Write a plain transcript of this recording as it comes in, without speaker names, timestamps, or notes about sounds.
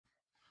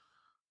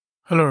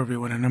Hello,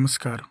 everyone, and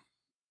namaskar.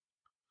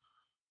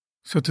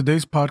 So,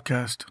 today's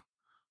podcast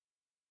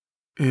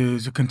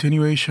is a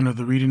continuation of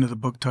the reading of the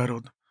book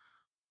titled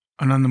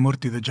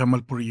Anandamurti, the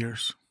Jamalpur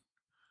Years.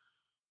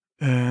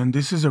 And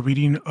this is a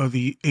reading of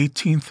the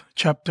 18th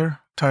chapter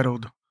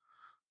titled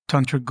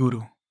Tantric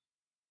Guru.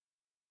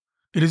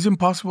 It is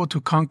impossible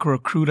to conquer a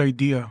crude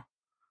idea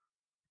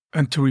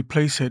and to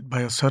replace it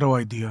by a subtle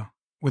idea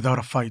without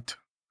a fight.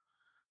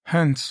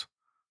 Hence,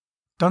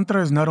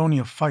 Tantra is not only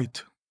a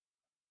fight,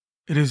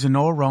 it is an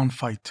all round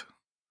fight.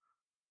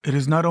 It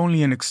is not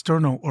only an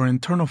external or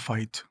internal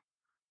fight,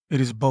 it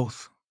is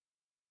both.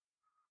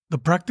 The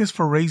practice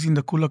for raising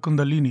the Kula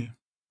Kundalini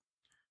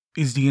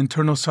is the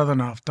internal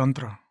sadhana of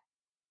Tantra,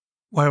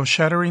 while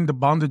shattering the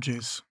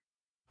bondages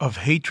of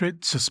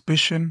hatred,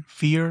 suspicion,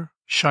 fear,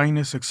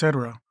 shyness,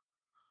 etc.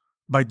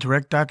 by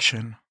direct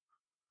action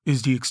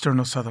is the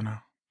external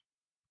sadhana.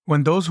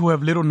 When those who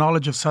have little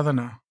knowledge of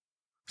sadhana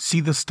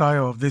see the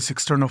style of this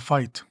external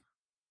fight,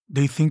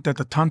 they think that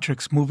the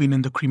tantrics moving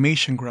in the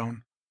cremation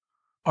ground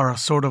are a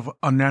sort of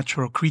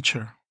unnatural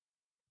creature.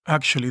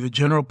 Actually, the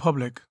general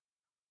public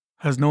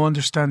has no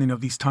understanding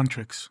of these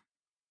tantrics.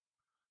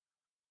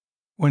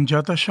 When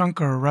Jata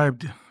Shankar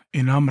arrived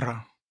in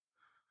Amra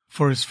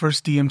for his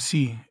first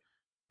DMC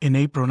in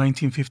April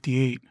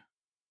 1958,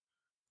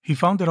 he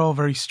found it all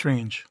very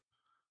strange.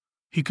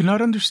 He could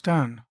not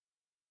understand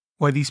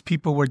why these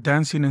people were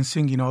dancing and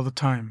singing all the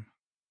time.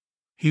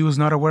 He was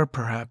not aware,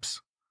 perhaps,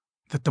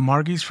 that the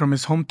Margis from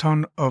his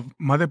hometown of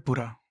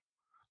Madhepura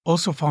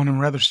also found him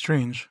rather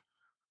strange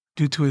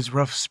due to his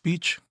rough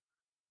speech,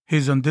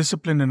 his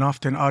undisciplined and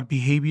often odd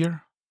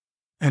behavior,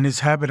 and his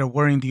habit of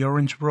wearing the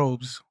orange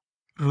robes,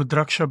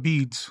 rudraksha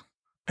beads,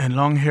 and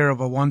long hair of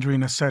a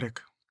wandering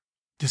ascetic,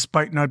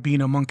 despite not being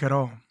a monk at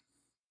all.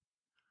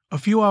 A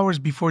few hours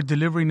before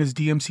delivering his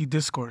DMC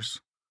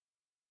discourse,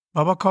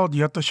 Baba called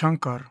Jata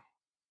Shankar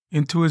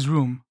into his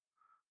room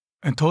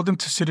and told him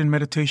to sit in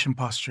meditation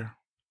posture.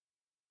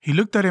 He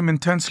looked at him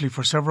intensely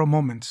for several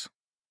moments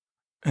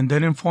and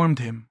then informed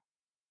him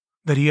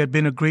that he had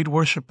been a great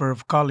worshipper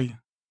of Kali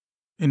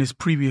in his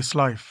previous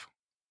life.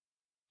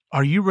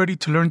 "Are you ready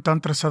to learn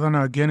Tantra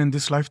Sadhana again in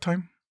this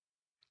lifetime?"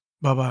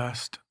 Baba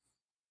asked.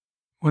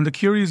 When the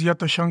curious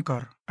Jata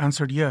Shankar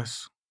answered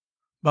yes,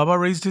 Baba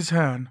raised his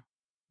hand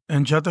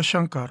and Jata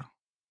Shankar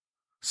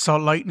saw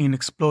lightning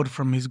explode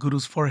from his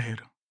guru's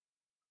forehead.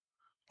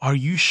 "Are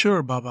you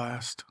sure?" Baba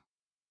asked.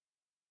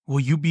 "Will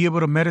you be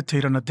able to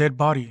meditate on a dead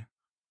body,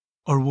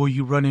 or will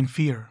you run in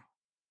fear?"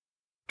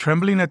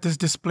 Trembling at this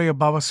display of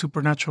Baba's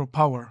supernatural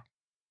power,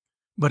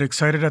 but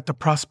excited at the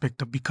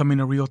prospect of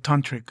becoming a real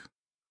tantric,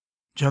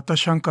 Jata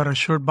Shankar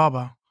assured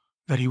Baba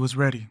that he was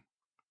ready.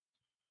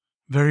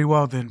 "Very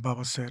well then,"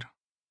 Baba said.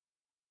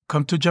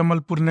 "Come to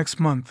Jamalpur next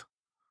month,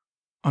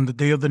 on the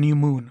day of the new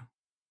moon,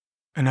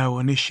 and I will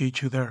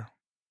initiate you there."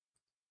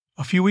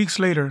 A few weeks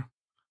later,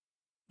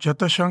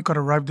 Jata Shankar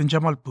arrived in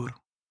Jamalpur,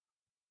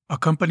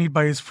 accompanied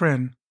by his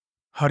friend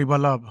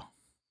Haribalab,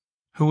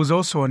 who was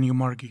also a new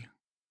Margi.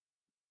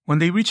 When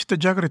they reached the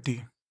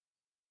Jagrati,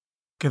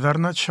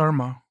 Kedarnath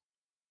Sharma,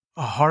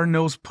 a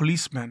hard-nosed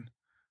policeman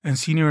and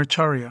senior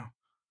acharya,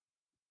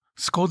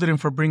 scolded him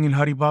for bringing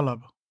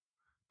Haribalab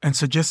and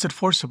suggested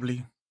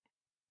forcibly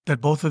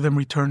that both of them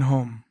return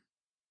home.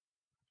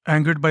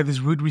 Angered by this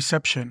rude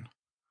reception,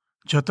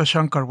 Jata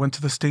Shankar went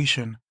to the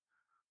station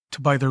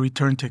to buy the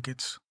return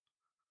tickets.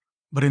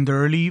 But in the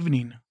early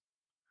evening,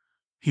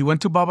 he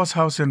went to Baba's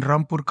house in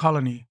Rampur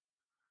colony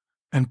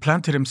and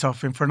planted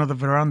himself in front of the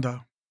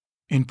veranda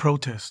in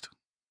protest.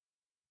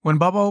 When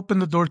Baba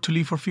opened the door to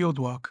leave for field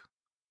walk,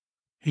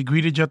 he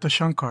greeted Jata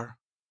Shankar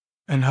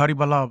and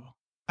Haribalab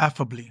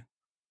affably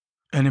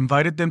and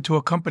invited them to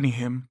accompany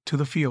him to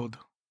the field.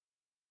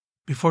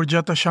 Before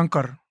Jata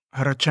Shankar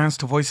had a chance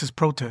to voice his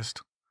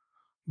protest,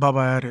 Baba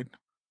added,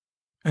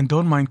 "And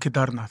don't mind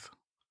Kedarnath.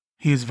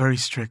 He is very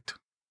strict,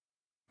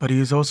 but he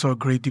is also a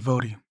great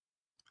devotee."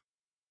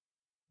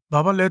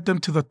 Baba led them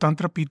to the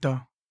Tantra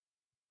Pita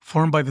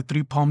formed by the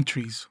 3 palm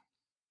trees,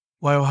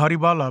 while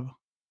Haribalab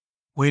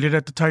waited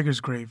at the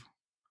tiger's grave.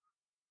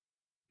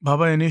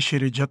 Baba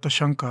initiated Jata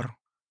Shankar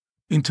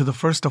into the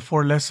first of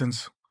 4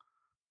 lessons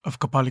of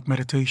Kapalic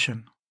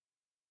meditation.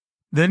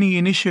 Then he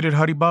initiated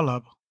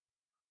Haribalab,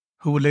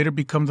 who would later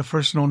become the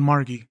first known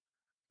Margi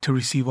to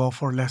receive all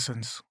 4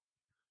 lessons.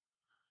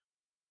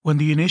 When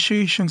the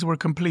initiations were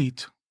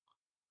complete,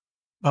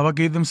 Baba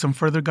gave them some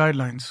further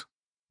guidelines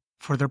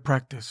for their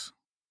practice.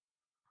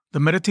 The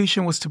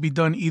meditation was to be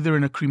done either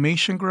in a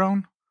cremation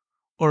ground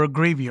or a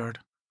graveyard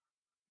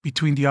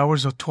between the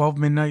hours of 12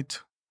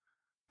 midnight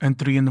and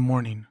 3 in the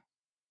morning.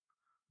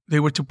 They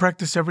were to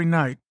practice every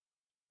night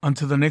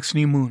until the next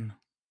new moon.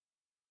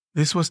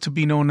 This was to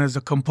be known as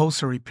a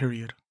compulsory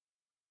period.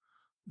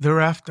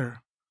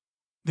 Thereafter,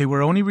 they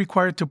were only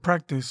required to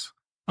practice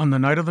on the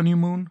night of the new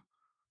moon,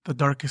 the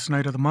darkest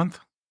night of the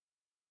month,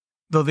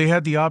 though they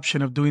had the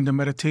option of doing the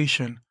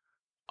meditation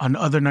on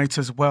other nights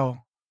as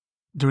well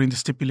during the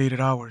stipulated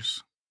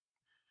hours.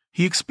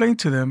 He explained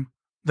to them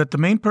that the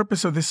main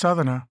purpose of this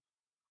sadhana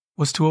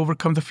was to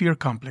overcome the fear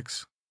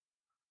complex,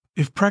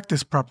 If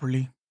practiced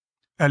properly,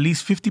 at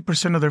least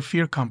 50% of their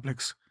fear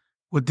complex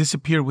would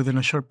disappear within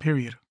a short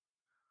period,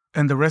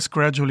 and the rest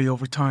gradually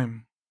over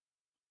time.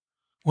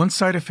 One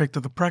side effect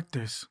of the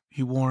practice,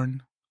 he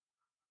warned,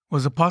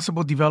 was a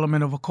possible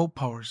development of occult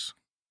powers.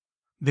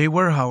 They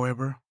were,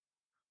 however,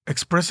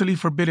 expressly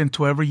forbidden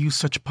to ever use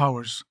such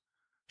powers,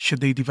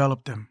 should they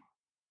develop them.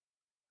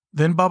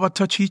 Then Baba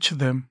touched each of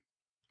them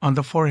on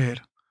the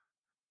forehead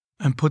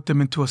and put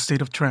them into a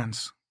state of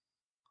trance.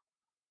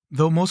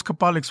 Though most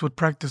Kapaliks would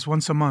practice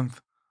once a month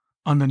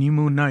on the new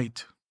moon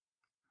night,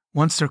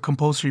 once their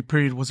compulsory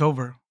period was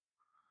over,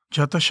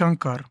 Jata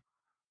Shankar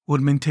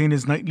would maintain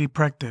his nightly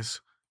practice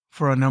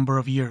for a number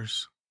of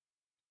years.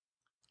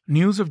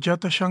 News of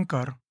Jata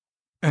Shankar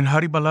and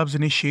Hari Ballabh's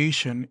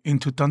initiation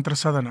into Tantra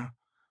Sadhana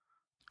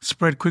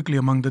spread quickly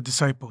among the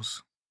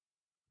disciples.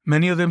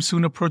 Many of them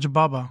soon approached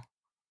Baba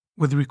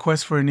with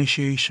requests for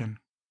initiation,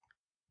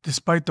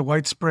 despite the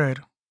widespread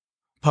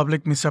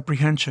public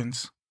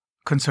misapprehensions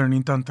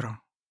concerning Tantra.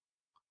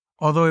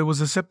 Although it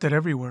was accepted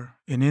everywhere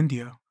in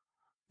India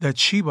that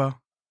Shiva,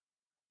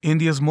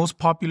 India's most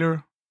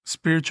popular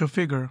spiritual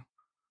figure,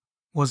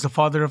 was the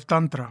father of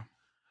Tantra,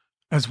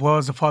 as well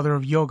as the father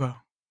of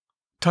yoga,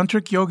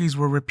 Tantric yogis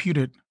were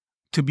reputed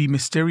to be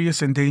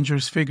mysterious and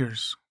dangerous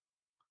figures.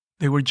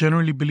 They were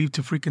generally believed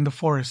to frequent the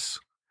forests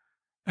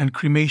and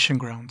cremation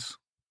grounds,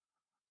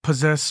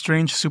 possess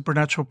strange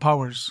supernatural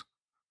powers,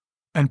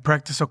 and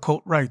practice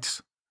occult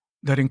rites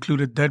that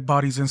included dead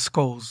bodies and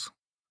skulls,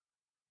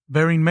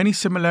 bearing many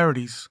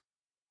similarities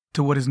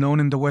to what is known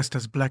in the West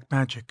as black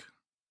magic.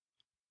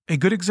 A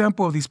good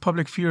example of these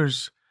public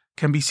fears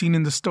can be seen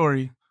in the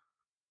story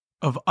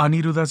of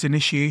Aniruddha's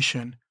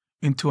initiation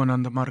into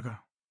Ananda Marga.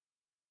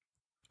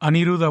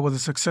 Aniruddha was a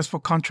successful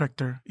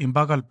contractor in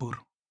Bhagalpur,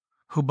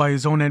 who by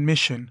his own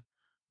admission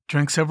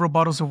drank several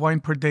bottles of wine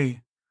per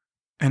day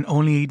and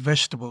only ate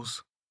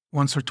vegetables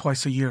once or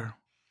twice a year.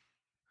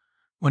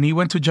 When he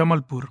went to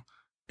Jamalpur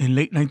in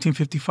late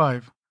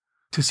 1955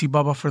 to see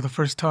Baba for the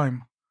first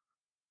time,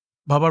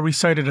 Baba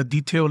recited a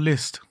detailed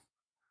list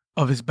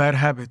of his bad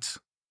habits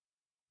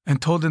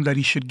and told him that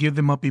he should give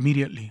them up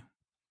immediately.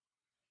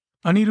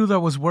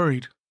 Aniruddha was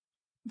worried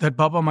that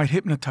Baba might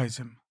hypnotize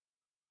him,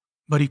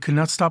 but he could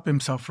not stop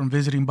himself from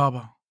visiting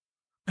Baba,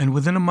 and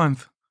within a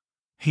month,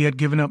 he had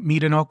given up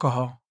meat and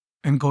alcohol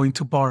and going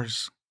to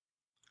bars,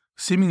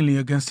 seemingly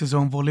against his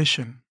own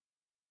volition.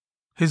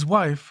 His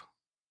wife,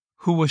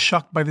 who was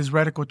shocked by this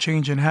radical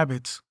change in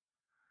habits,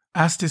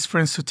 asked his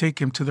friends to take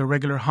him to their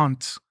regular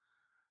haunts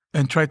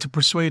and tried to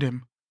persuade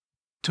him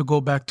to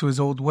go back to his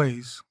old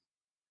ways.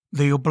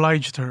 They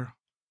obliged her,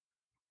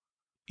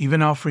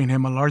 even offering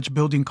him a large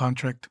building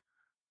contract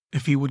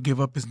if he would give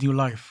up his new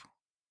life.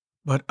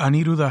 But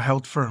Aniruddha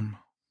held firm.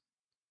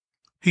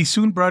 He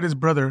soon brought his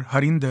brother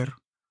Harinder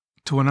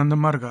to Ananda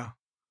Marga,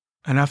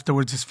 and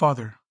afterwards his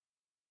father,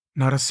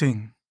 Nara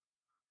Singh,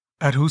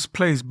 at whose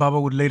place Baba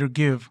would later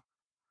give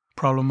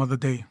Problem of the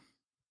Day.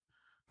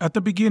 At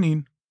the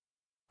beginning,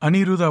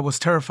 Aniruddha was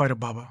terrified of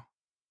Baba.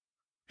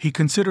 He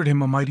considered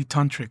him a mighty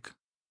tantric,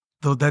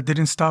 though that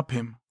didn't stop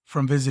him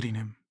from visiting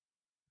him.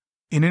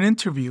 In an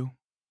interview,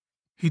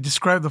 he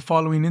described the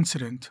following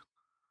incident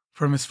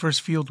from his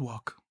first field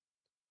walk.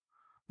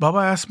 Baba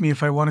asked me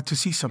if I wanted to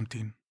see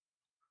something.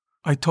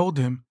 I told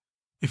him,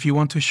 if you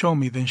want to show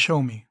me, then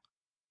show me.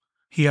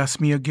 He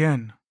asked me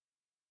again.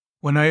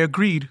 When I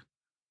agreed,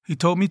 he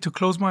told me to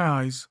close my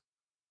eyes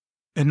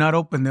and not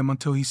open them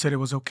until he said it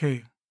was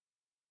okay.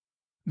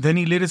 Then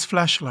he lit his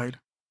flashlight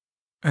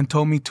and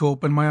told me to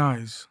open my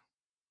eyes.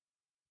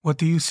 What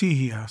do you see?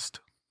 He asked.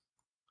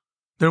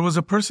 There was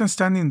a person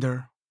standing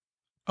there,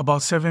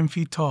 about 7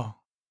 feet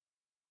tall.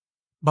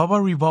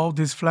 Baba revolved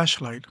his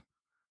flashlight,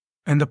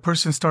 and the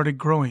person started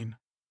growing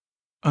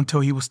until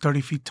he was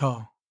 30 feet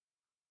tall,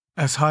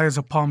 as high as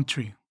a palm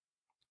tree.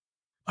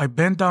 I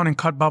bent down and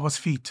caught Baba's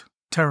feet,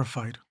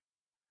 terrified.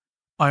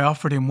 I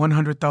offered him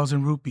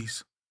 100,000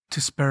 rupees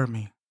to spare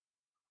me.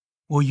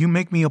 Will you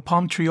make me a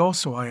palm tree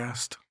also? I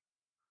asked.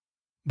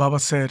 Baba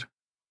said,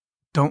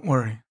 Don't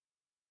worry.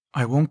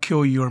 I won't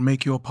kill you or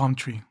make you a palm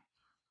tree.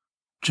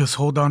 Just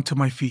hold on to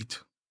my feet.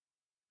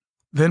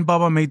 Then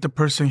Baba made the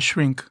person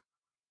shrink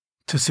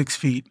to 6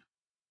 feet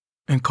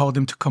and called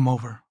him to come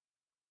over.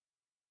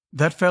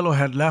 That fellow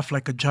had laughed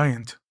like a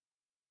giant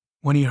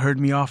when he heard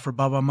me offer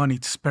Baba money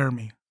to spare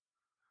me.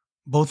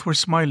 Both were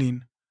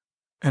smiling,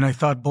 and I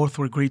thought both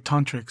were great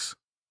tantrics,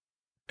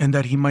 and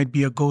that he might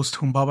be a ghost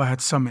whom Baba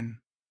had summoned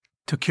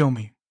to kill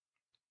me.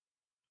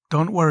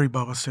 Don't worry,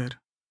 Baba said.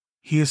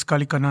 He is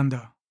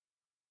Kalikananda.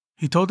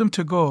 He told him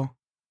to go,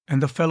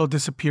 and the fellow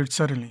disappeared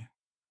suddenly.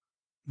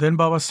 Then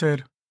Baba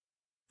said,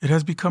 It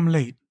has become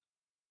late.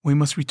 We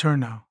must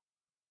return now.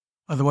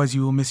 Otherwise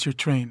you will miss your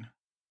train.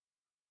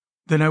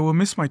 Then I will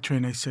miss my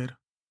train, I said.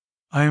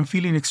 I am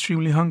feeling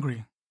extremely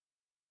hungry.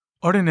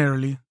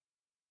 Ordinarily,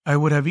 I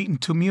would have eaten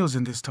 2 meals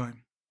in this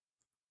time.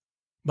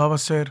 Baba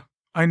said,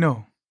 I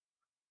know.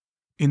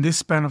 In this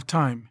span of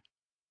time,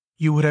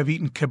 you would have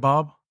eaten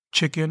kebab,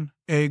 chicken,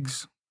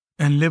 eggs,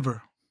 and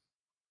liver.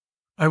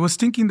 I was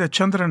thinking that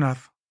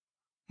Chandranath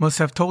must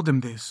have told him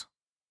this,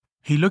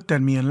 He looked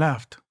at me and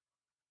laughed.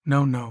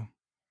 No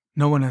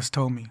one has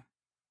told me.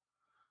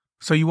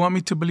 So you want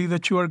me to believe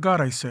that you are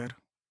God, I said.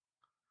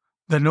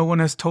 That no one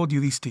has told you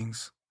these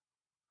things.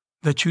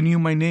 That you knew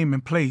my name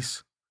and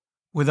place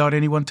without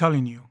anyone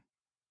telling you.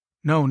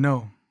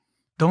 No.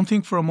 Don't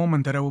think for a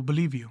moment that I will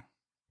believe you.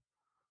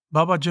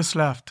 Baba just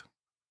laughed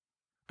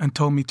and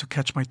told me to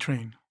catch my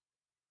train.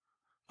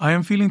 I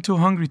am feeling too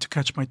hungry to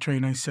catch my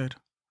train, I said.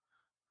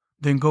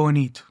 Then go and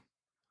eat.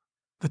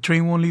 The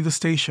train won't leave the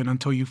station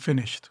until you've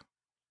finished.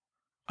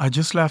 I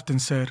just laughed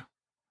and said,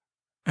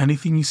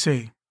 anything you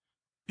say,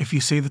 if you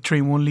say the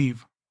train won't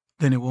leave,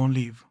 then it won't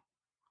leave.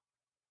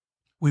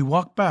 We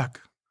walked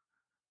back,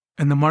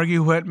 and the Margi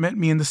who had met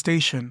me in the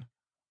station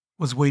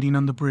was waiting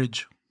on the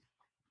bridge.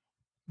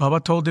 Baba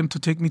told him to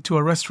take me to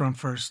a restaurant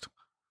first,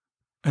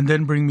 and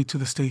then bring me to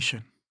the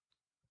station.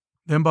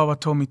 Then Baba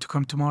told me to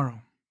come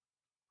tomorrow.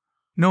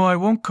 No, I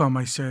won't come,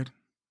 I said.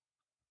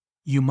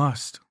 You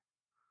must.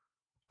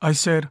 I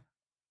said,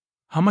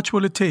 how much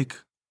will it take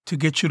to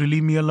get you to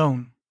leave me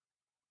alone?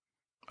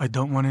 I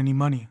don't want any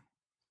money.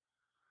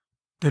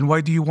 Then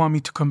why do you want me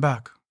to come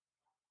back?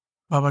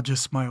 Baba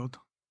just smiled.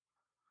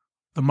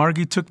 The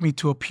Margi took me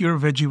to a pure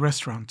veggie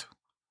restaurant.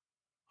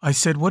 I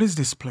said, what is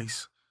this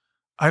place?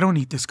 I don't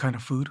eat this kind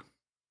of food.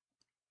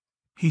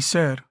 He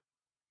said,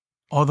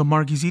 all the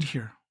Margis eat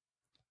here.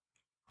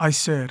 I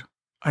said,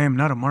 I am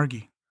not a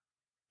Margi.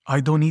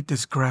 I don't eat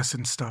this grass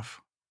and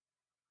stuff.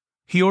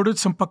 He ordered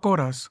some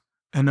pakoras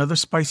and other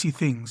spicy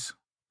things.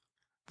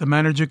 The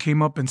manager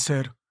came up and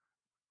said,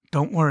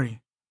 don't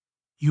worry,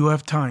 you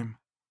have time.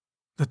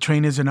 The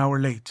train is an hour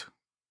late.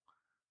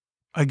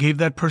 I gave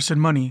that person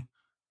money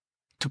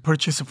to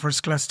purchase a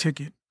first-class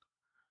ticket.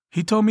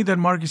 He told me that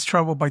Margis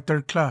travel by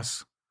third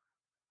class.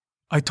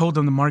 I told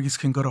him the Margis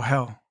can go to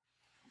hell.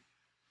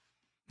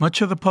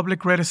 Much of the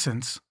public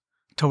reticence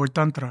toward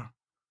Tantra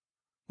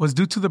was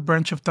due to the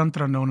branch of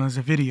Tantra known as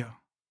Avidya.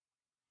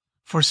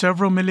 For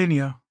several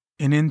millennia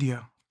in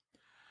India,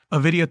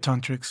 Avidya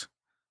Tantrics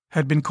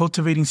had been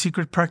cultivating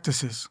secret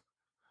practices,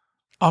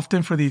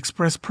 often for the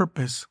express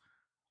purpose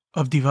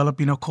of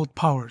developing occult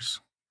powers.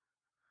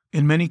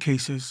 In many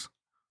cases,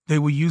 they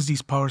would use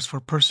these powers for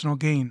personal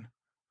gain,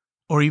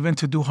 or even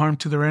to do harm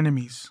to their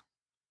enemies.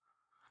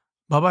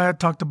 Baba had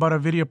talked about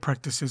Avidya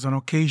practices on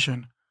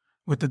occasion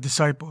with the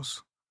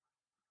disciples.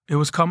 It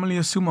was commonly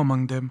assumed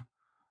among them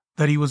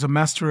that he was a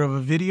master of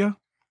Avidya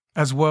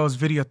as well as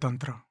Vidya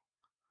Tantra,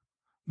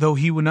 though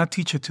he would not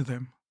teach it to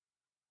them.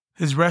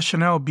 His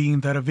rationale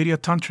being that Avidya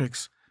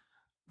Tantrics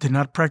did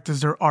not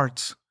practice their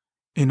arts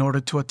in order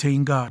to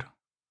attain God.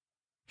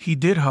 He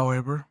did,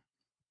 however,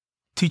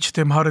 teach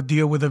them how to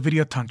deal with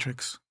Avidya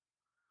Tantrics,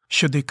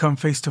 should they come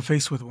face to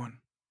face with one.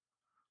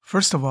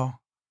 First of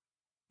all,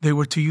 they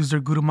were to use their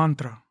Guru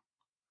Mantra.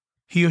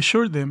 He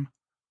assured them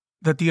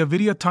that the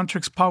Avidya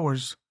Tantrics'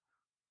 powers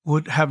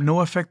would have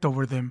no effect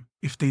over them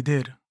if they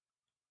did.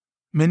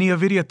 Many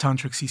Avidya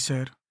Tantrics, he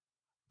said,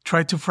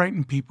 tried to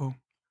frighten people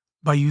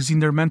by using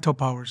their mental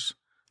powers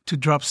to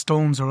drop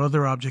stones or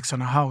other objects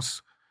on a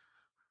house,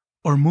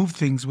 or move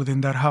things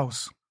within that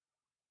house,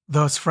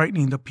 thus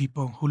frightening the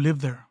people who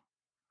live there.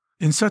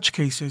 In such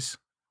cases,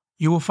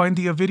 you will find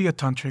the Avidya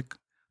Tantric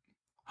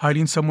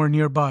hiding somewhere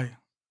nearby.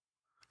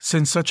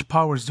 Since such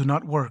powers do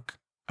not work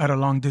at a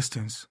long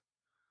distance,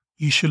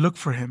 you should look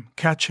for him,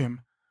 catch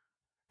him,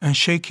 and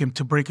shake him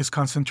to break his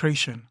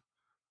concentration.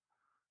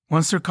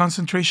 Once their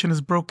concentration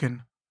is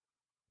broken,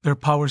 their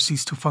power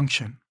ceases to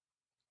function.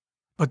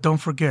 But don't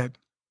forget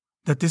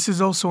that this is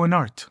also an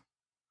art.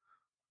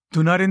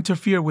 Do not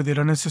interfere with it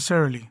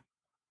unnecessarily.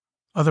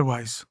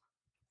 Otherwise,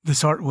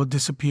 this art will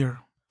disappear.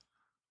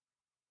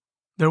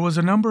 There was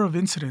a number of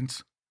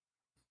incidents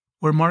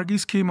where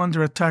Margis came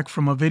under attack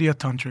from Avidya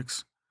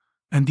Tantrics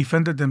and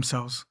defended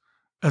themselves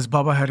as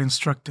Baba had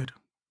instructed.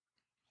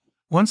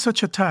 One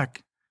such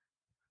attack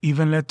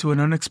even led to an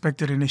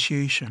unexpected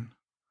initiation.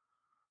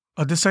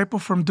 A disciple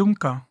from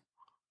Dumka,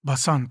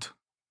 Basant,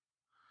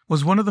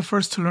 was one of the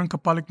first to learn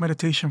Kapalic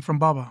meditation from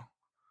Baba.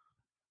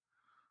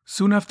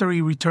 Soon after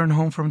he returned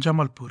home from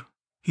Jamalpur,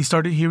 he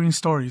started hearing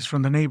stories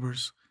from the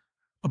neighbors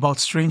about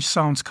strange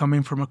sounds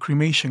coming from a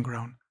cremation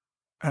ground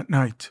at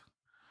night,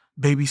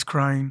 babies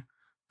crying,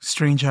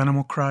 strange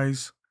animal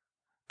cries,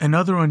 and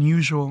other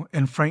unusual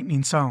and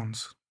frightening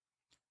sounds.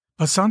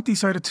 Basant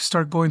decided to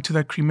start going to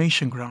that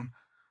cremation ground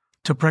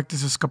to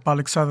practice his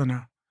Kapalic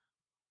sadhana,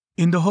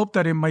 in the hope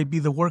that it might be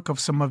the work of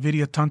some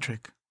Avidya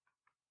Tantric,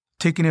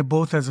 taking it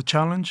both as a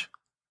challenge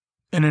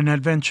and an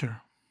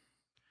adventure.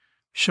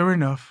 Sure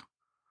enough,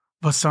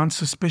 Basant's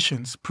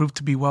suspicions proved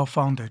to be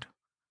well-founded.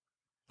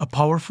 A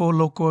powerful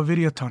local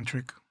Avidya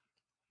Tantric,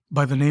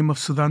 by the name of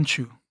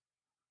Sudhanshu,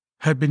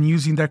 had been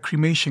using that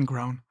cremation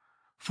ground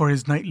for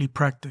his nightly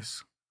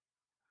practice.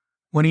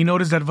 When he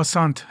noticed that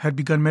Vasant had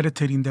begun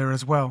meditating there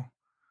as well,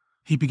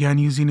 he began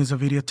using his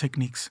Avidya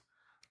techniques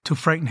to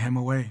frighten him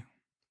away.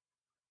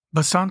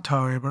 Basant,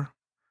 however,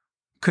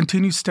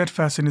 continued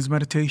steadfast in his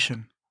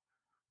meditation,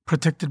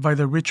 protected by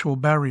the ritual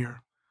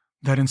barrier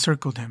that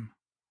encircled him,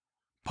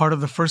 part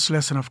of the first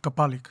lesson of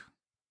Kapalic.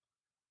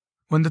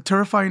 When the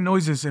terrifying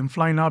noises and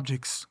flying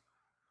objects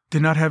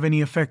did not have any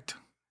effect,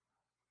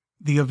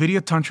 the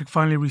Avidya Tantric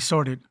finally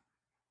resorted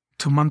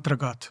to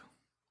mantragat,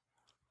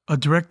 a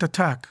direct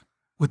attack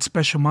with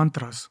special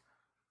mantras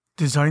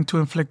designed to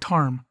inflict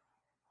harm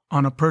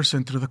on a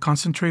person through the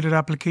concentrated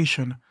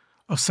application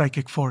of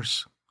psychic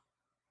force.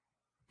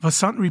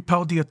 Vasant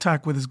repelled the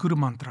attack with his Guru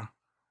mantra,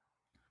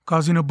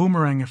 causing a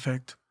boomerang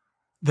effect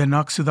that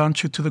knocked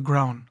Sudhanshu to the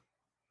ground,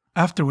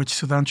 after which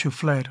Sudhanshu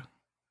fled.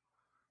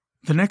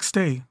 The next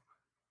day,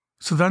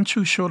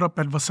 Sudhanshu showed up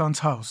at Vasant's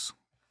house,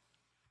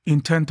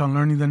 intent on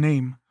learning the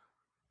name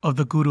of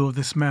the Guru of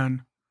this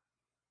man,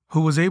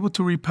 who was able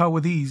to repel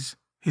with ease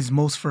his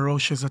most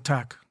ferocious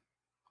attack.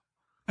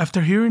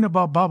 After hearing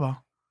about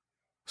Baba,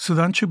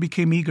 Sudhanshu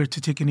became eager to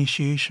take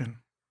initiation.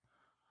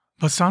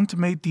 Vasant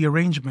made the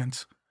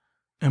arrangements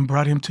and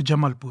brought him to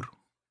Jamalpur.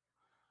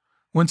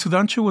 When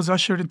Sudhanshu was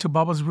ushered into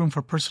Baba's room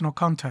for personal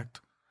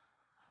contact,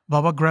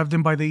 Baba grabbed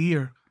him by the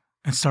ear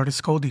and started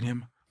scolding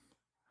him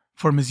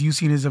for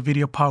misusing his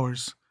Avidya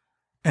powers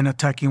and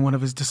attacking one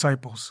of his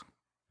disciples.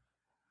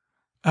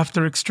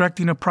 After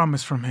extracting a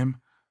promise from him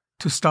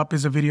to stop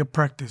his Avidya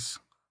practice,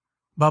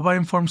 Baba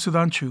informed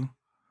Sudhanshu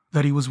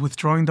that he was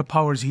withdrawing the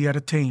powers he had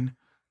attained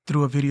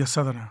through Avidya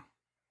sadhana.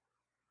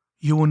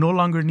 "You will no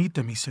longer need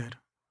them," he said.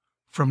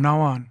 "From now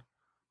on,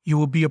 you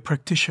will be a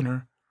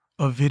practitioner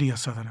of Vidya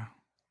sadhana."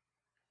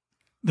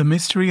 The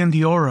mystery and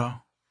the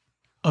aura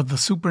of the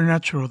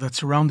supernatural that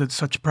surrounded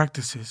such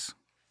practices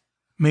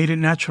made it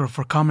natural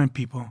for common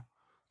people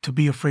to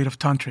be afraid of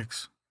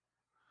tantrics,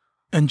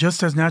 and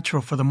just as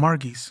natural for the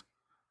margis,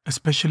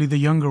 especially the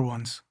younger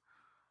ones,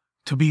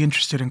 to be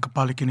interested in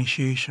Kapalic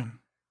initiation.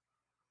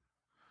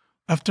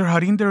 After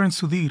Harinder and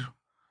Sudhir,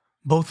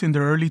 both in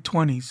their early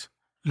 20s,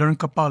 learned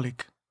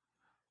Kapalic,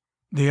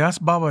 they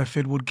asked Baba if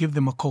it would give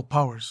them occult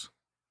powers.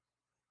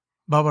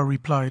 Baba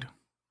replied,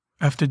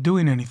 "After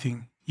doing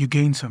anything, you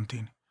gain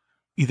something,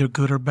 either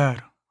good or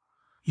bad.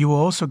 You will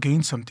also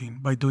gain something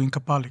by doing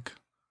Kapalic.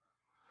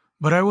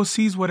 But I will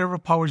seize whatever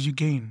powers you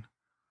gain.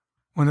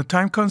 When the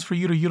time comes for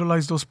you to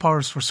utilize those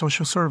powers for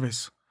social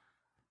service,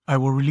 I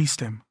will release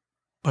them,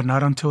 but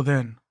not until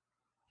then.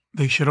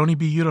 They should only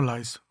be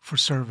utilized for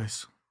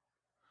service."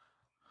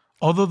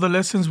 Although the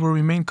lessons will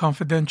remain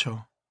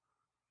confidential,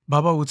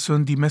 Baba would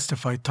soon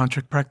demystify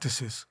tantric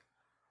practices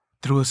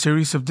through a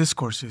series of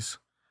discourses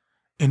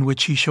in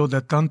which he showed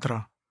that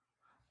Tantra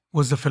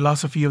was the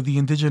philosophy of the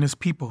indigenous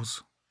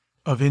peoples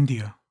of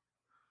India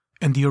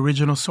and the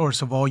original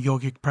source of all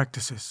yogic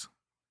practices.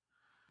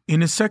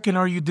 In his second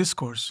RU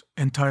discourse,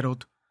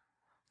 entitled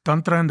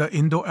Tantra and the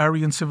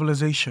Indo-Aryan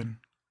Civilization,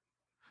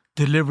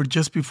 delivered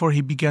just before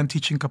he began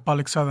teaching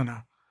Kapalic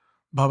sadhana,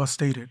 Baba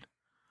stated,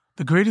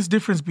 "The greatest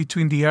difference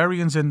between the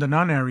Aryans and the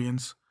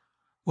non-Aryans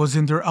was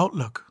in their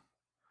outlook.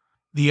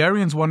 The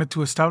Aryans wanted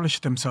to establish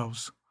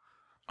themselves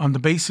on the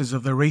basis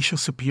of their racial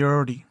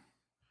superiority,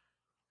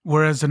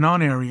 whereas the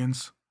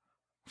non-Aryans,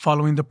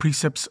 following the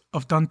precepts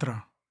of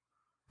Tantra,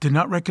 did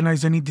not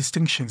recognize any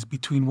distinctions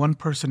between one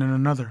person and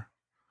another.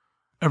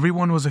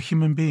 Everyone was a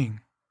human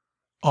being.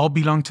 All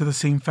belonged to the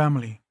same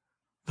family,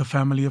 the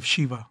family of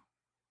Shiva."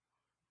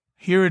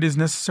 Here it is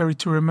necessary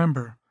to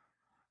remember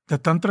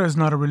that Tantra is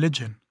not a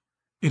religion.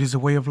 It is a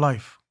way of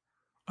life,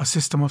 a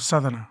system of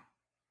sadhana.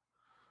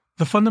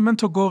 The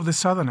fundamental goal of this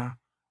sadhana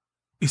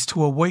is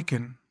to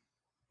awaken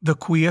the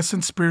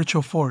quiescent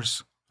spiritual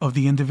force of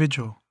the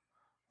individual,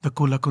 the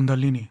Kula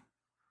Kundalini,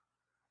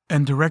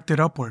 and direct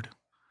it upward,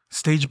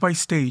 stage by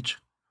stage,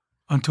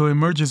 until it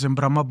emerges in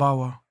Brahma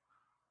Bhava,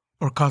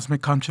 or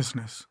cosmic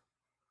consciousness.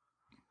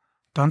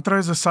 Tantra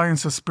is a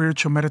science of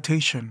spiritual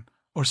meditation,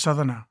 or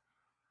sadhana,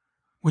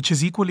 which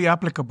is equally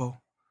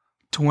applicable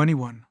to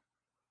anyone,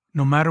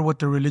 no matter what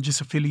their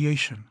religious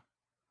affiliation.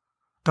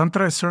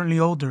 Tantra is certainly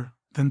older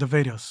than the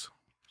Vedas.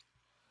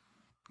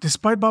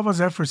 Despite Baba's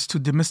efforts to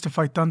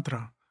demystify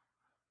Tantra,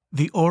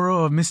 the aura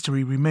of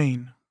mystery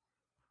remained,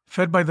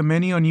 fed by the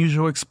many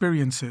unusual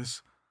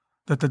experiences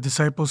that the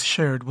disciples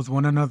shared with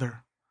one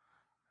another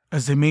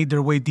as they made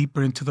their way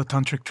deeper into the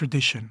Tantric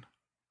tradition.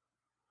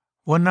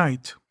 One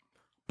night,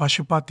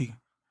 Pashupati,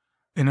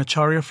 an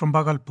acharya from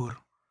Bhagalpur,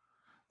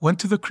 went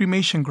to the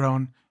cremation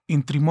ground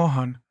in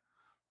Trimohan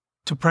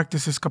to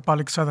practice his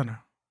Kapalic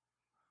sadhana.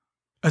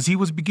 As he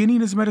was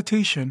beginning his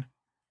meditation,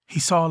 he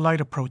saw a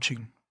light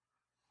approaching.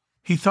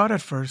 He thought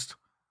at first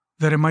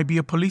that it might be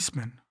a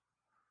policeman,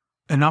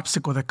 an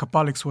obstacle that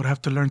Kapalics would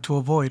have to learn to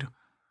avoid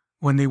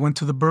when they went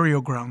to the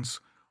burial grounds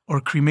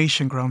or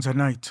cremation grounds at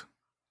night.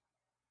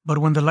 But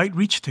when the light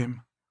reached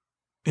him,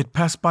 it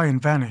passed by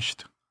and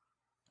vanished.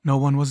 No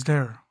one was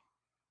there.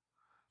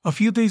 A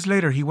few days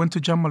later, he went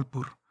to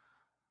Jamalpur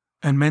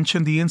and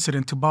mentioned the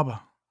incident to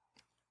Baba.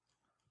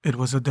 It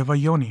was a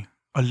Devayoni,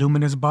 a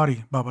luminous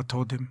body, Baba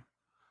told him.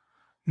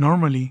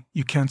 Normally,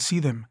 you can't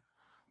see them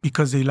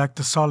because they lack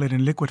the solid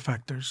and liquid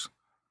factors.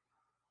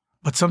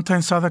 But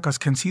sometimes sadhakas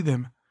can see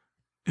them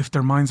if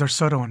their minds are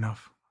subtle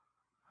enough,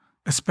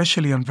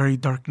 especially on very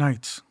dark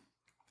nights.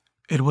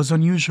 It was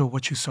unusual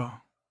what you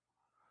saw.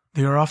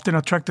 They are often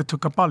attracted to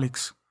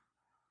Kapalics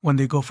when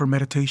they go for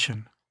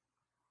meditation.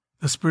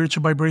 The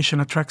spiritual vibration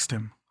attracts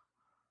them.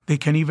 They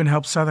can even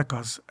help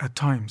sadhakas at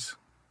times.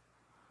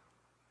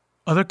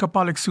 Other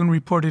Kapaliks soon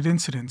reported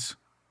incidents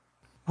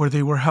where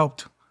they were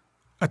helped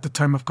at the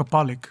time of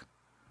Kapalik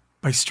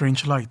by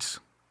strange lights.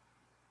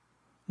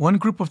 One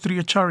group of 3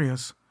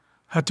 acharyas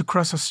had to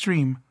cross a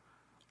stream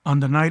on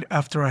the night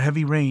after a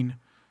heavy rain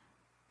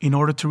in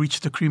order to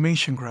reach the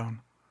cremation ground,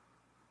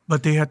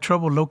 but they had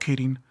trouble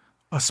locating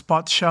a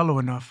spot shallow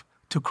enough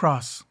to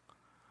cross.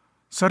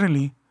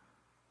 Suddenly,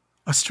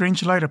 a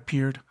strange light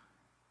appeared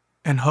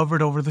and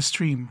hovered over the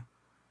stream.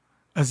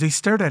 As they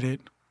stared at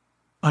it,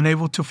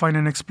 unable to find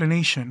an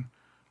explanation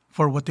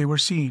for what they were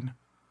seeing,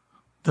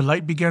 the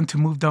light began to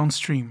move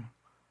downstream.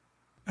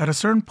 At a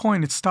certain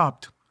point, it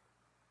stopped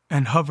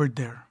and hovered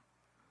there.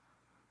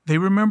 They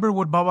remembered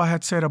what Baba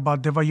had said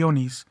about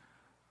Devayonis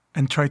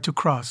and tried to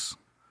cross.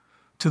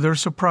 To their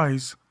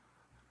surprise,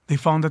 they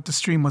found that the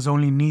stream was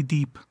only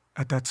knee-deep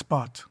at that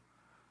spot.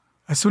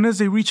 As soon as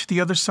they reached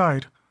the other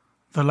side,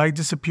 the light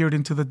disappeared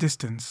into the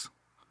distance.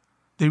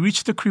 They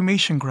reached the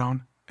cremation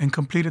ground and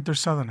completed their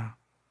sadhana.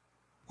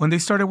 When they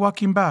started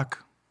walking back,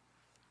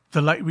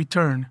 the light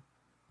returned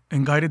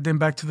and guided them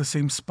back to the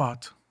same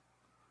spot.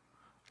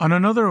 On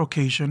another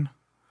occasion,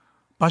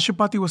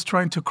 Pashupati was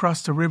trying to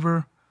cross the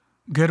river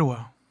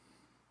Gerua,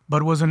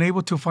 but was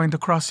unable to find the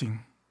crossing.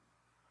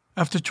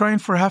 After trying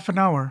for half an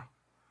hour,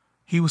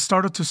 he was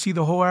startled to see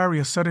the whole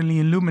area suddenly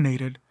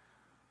illuminated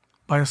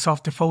by a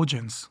soft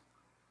effulgence,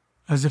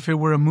 as if it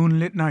were a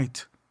moonlit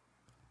night,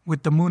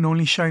 with the moon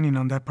only shining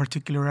on that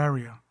particular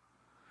area.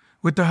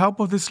 With the help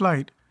of this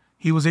light,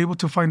 he was able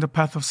to find the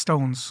path of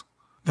stones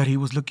that he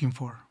was looking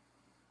for.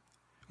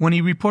 When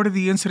he reported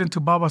the incident to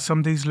Baba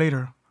some days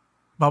later,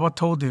 Baba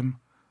told him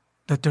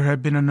that there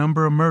had been a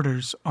number of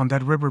murders on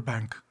that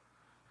riverbank.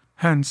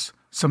 Hence,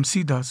 some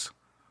siddhas,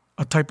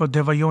 a type of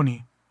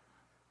devayoni,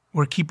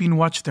 were keeping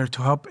watch there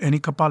to help any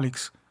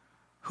Kapaliks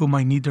who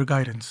might need their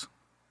guidance.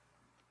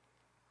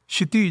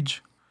 Kshitij,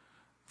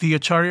 the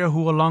acharya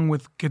who along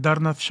with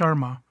Kedarnath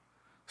Sharma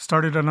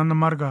started Ananda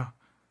Marga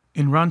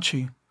in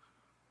Ranchi,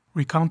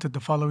 recounted the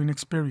following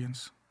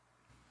experience.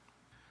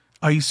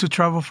 I used to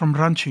travel from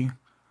Ranchi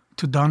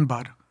to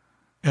Dhanbad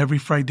every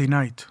Friday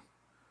night.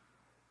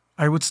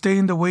 I would stay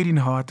in the waiting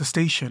hall at the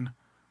station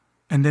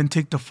and then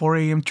take the 4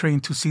 a.m. train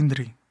to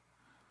Sindri,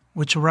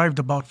 which arrived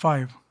about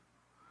 5.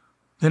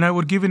 Then I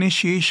would give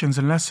initiations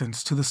and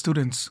lessons to the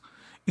students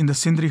in the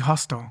Sindri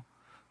hostel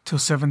till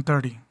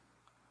 7:30.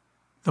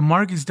 The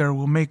Margis there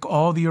will make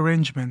all the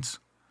arrangements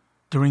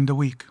during the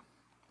week.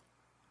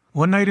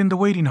 One night in the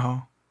waiting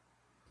hall,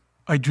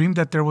 I dreamed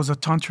that there was a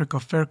tantric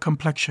of fair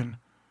complexion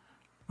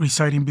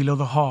residing below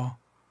the hall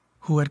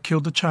who had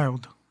killed the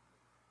child.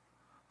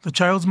 The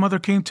child's mother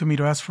came to me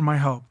to ask for my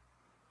help,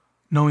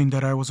 knowing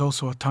that I was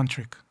also a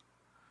tantric.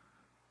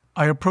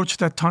 I approached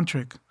that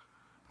tantric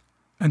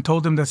and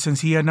told him that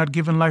since he had not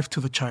given life to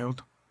the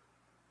child,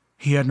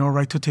 he had no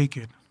right to take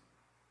it.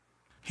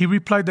 He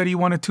replied that he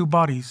wanted 2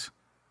 bodies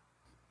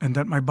and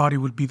that my body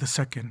would be the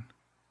second.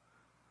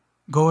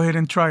 Go ahead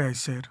and try, I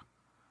said.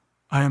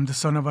 I am the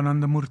son of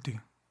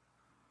Anandamurti.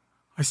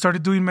 I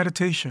started doing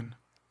meditation.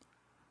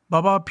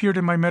 Baba appeared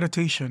in my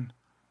meditation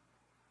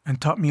and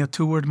taught me a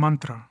 2-word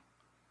mantra.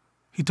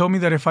 He told me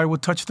that if I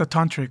would touch the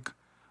tantric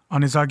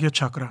on his Agya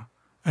chakra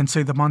and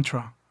say the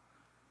mantra,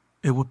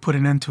 it would put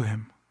an end to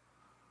him.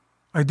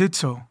 I did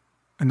so,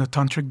 and the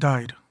tantric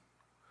died.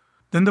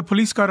 Then the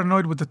police got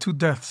annoyed with the 2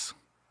 deaths.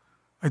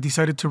 I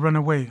decided to run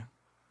away.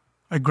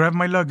 I grabbed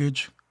my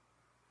luggage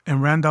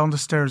and ran down the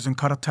stairs and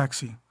caught a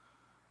taxi.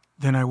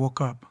 Then I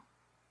woke up.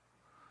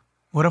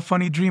 What a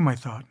funny dream, I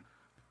thought.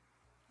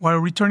 While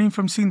returning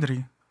from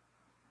Sindri,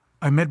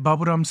 I met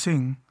Baburam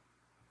Singh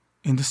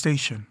in the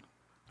station.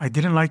 I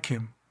didn't like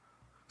him,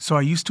 so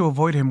I used to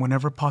avoid him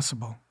whenever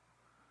possible.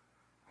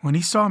 When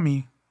he saw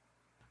me,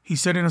 he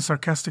said in a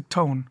sarcastic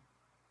tone,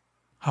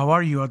 "How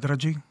are you,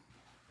 Adraji?"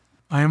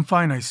 "I am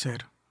fine," I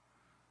said,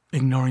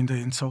 ignoring the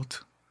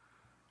insult.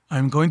 "I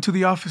am going to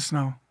the office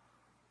now.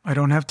 I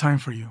don't have time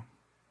for you."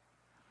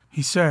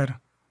 He said,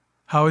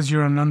 "How is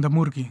your Ananda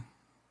Murgi?"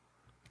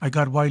 I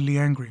got wildly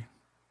angry.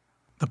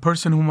 "The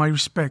person whom I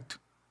respect,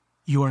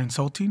 you are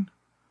insulting?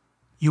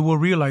 You will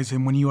realize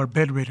him when you are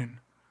bedridden.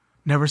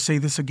 Never say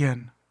this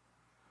again."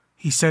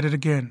 He said it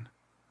again.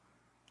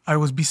 I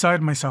was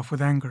beside myself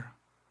with anger.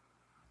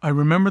 I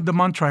remembered the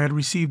mantra I had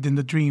received in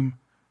the dream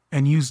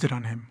and used it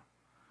on him.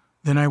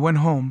 Then I went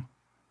home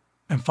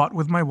and fought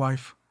with my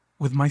wife,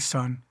 with my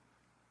son,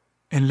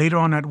 and later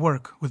on at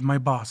work with my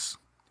boss.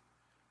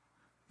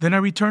 Then I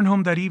returned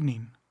home that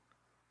evening.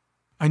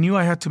 I knew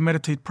I had to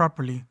meditate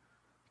properly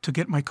to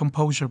get my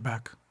composure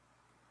back,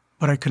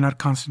 but I could not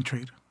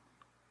concentrate.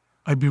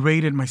 I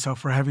berated myself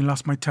for having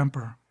lost my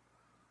temper,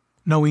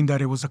 knowing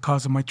that it was the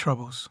cause of my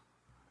troubles,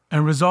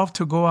 and resolved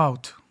to go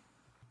out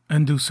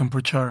and do some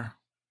prachar.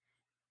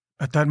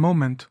 At that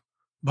moment,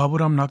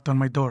 Baburam knocked on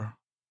my door.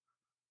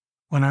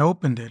 When I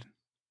opened it,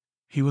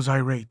 he was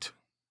irate.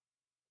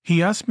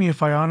 He asked me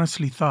if I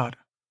honestly thought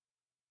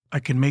I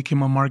could make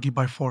him a Margi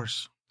by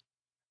force.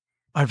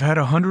 "I've had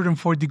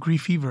 104-degree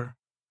fever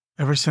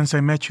 "Ever since I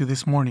met you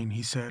this morning,"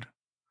 he said.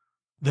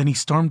 Then he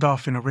stormed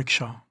off in a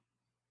rickshaw.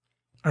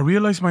 I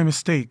realized my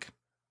mistake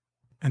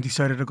and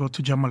decided to go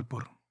to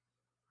Jamalpur.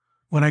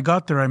 When I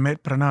got there, I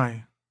met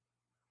Pranay.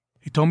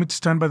 He told me to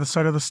stand by the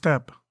side of the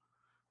step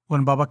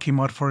when Baba came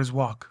out for his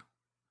walk.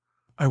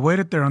 I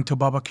waited there until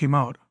Baba came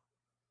out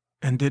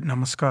and did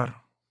namaskar.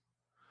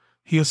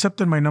 He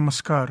accepted my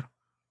namaskar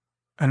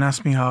and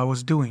asked me how I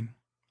was doing.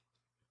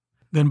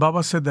 Then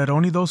Baba said that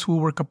only those who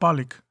were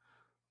Kapalik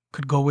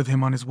could go with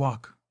him on his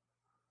walk.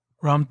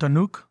 Ram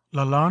Tanuk,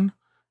 Lalan,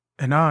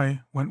 and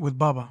I went with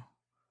Baba.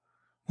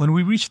 When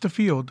we reached the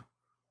field,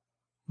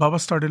 Baba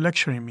started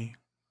lecturing me.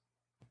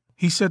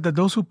 He said that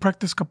those who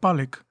practice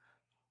Kapalik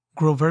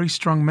grow very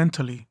strong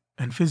mentally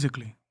and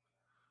physically.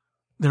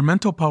 Their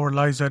mental power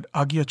lies at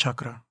Agya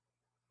Chakra,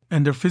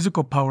 and their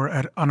physical power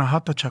at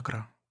Anahata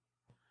Chakra.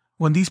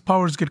 When these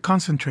powers get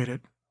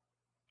concentrated,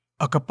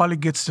 a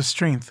Kapalik gets the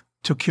strength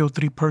to kill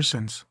 3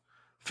 persons,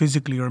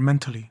 physically or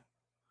mentally.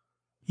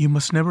 You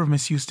must never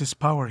misuse this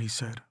power, he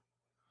said.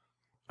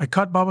 I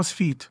caught Baba's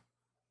feet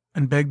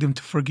and begged him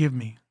to forgive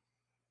me.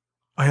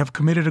 I have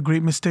committed a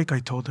great mistake, I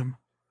told him.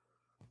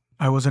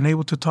 I was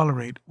unable to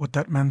tolerate what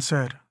that man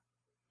said.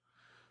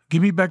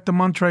 Give me back the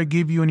mantra I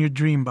gave you in your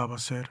dream, Baba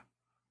said.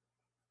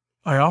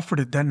 I offered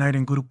it that night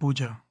in Guru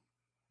Puja.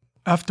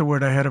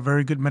 Afterward, I had a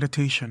very good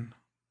meditation.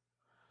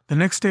 The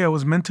next day, I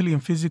was mentally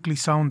and physically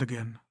sound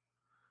again.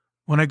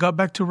 When I got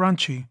back to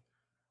Ranchi,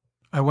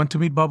 I went to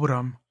meet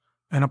Baburam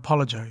and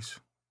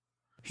apologize.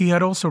 He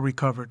had also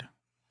recovered,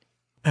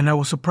 and I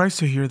was surprised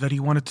to hear that he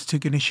wanted to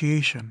take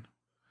initiation.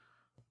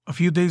 A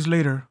few days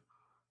later,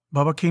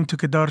 Baba came to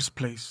Kedar's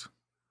place.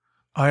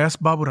 I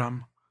asked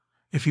Baburam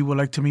if he would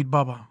like to meet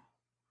Baba.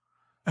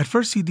 At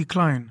first he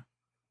declined,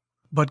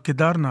 but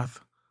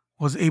Kedarnath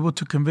was able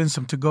to convince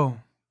him to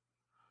go.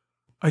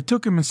 I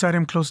took him and sat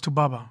him close to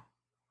Baba.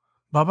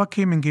 Baba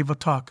came and gave a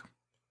talk.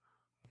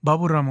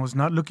 Baburam was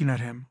not looking at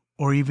him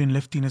or even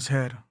lifting his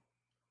head.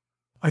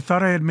 I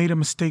thought I had made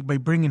a mistake by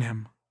bringing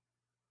him.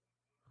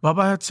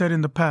 Baba had said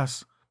in the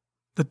past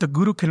that the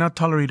Guru cannot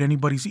tolerate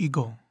anybody's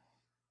ego.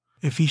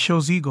 If he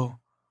shows ego,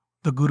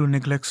 the Guru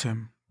neglects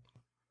him.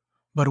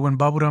 But when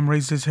Baburam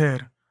raised his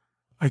head,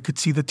 I could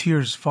see the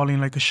tears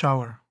falling like a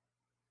shower.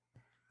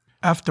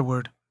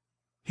 Afterward,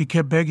 he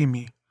kept begging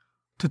me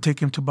to take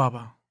him to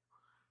Baba.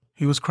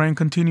 He was crying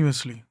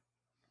continuously.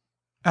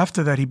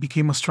 After that, he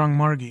became a strong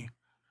Margi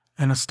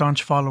and a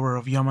staunch follower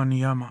of Yama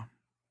Niyama.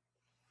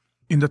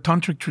 In the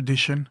Tantric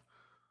tradition,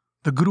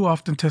 the Guru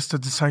often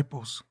tested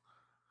disciples,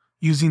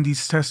 using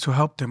these tests to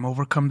help them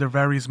overcome their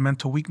various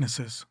mental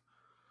weaknesses.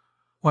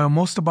 While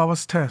most of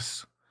Baba's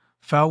tests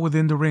fell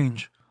within the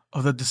range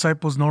of the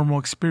disciples' normal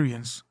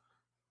experience,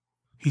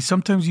 he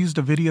sometimes used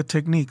the Vidya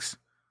techniques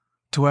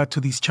to add to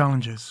these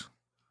challenges.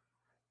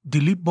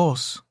 Dilip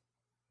Bose,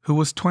 who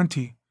was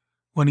 20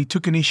 when he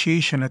took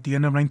initiation at the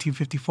end of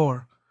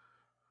 1954,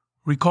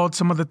 recalled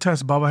some of the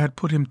tests Baba had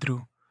put him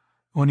through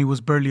when he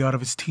was barely out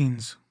of his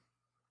teens.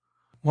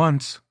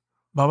 Once,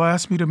 Baba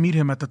asked me to meet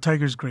him at the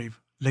tiger's grave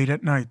late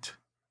at night.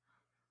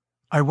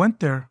 I went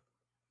there,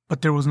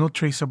 but there was no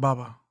trace of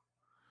Baba.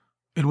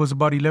 It was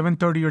about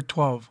 11:30 or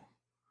 12.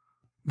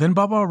 Then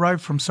Baba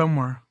arrived from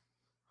somewhere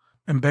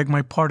and begged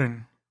my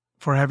pardon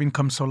for having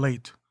come so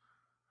late.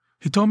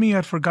 He told me he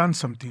had forgotten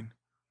something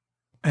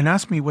and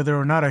asked me whether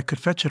or not I could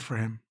fetch it for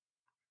him.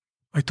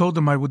 I told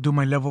him I would do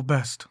my level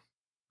best.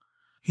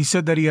 He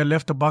said that he had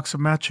left a box of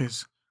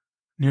matches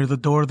near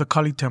the door of the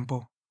Kali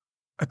temple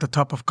at the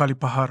top of Kali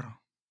Pahar.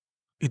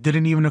 It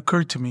didn't even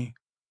occur to me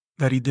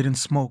that he didn't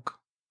smoke.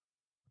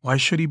 Why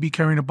should he be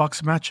carrying a box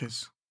of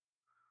matches?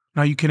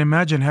 Now you can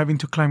imagine having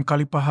to climb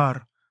Kali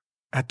Pahar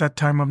at that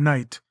time of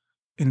night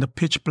in the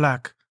pitch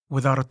black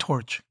without a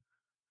torch.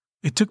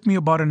 It took me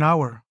about an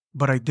hour,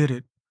 but I did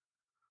it.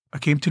 I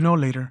came to know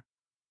later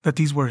that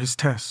these were his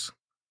tests.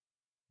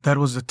 That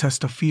was the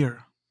test of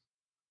fear.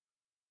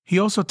 He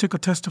also took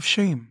a test of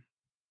shame.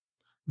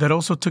 That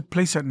also took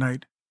place at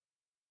night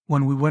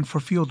when we went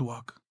for field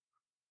walk.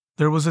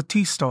 There was a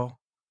tea stall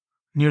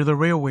near the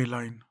railway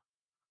line.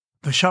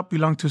 The shop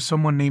belonged to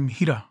someone named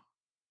Hira.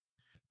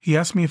 He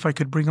asked me if I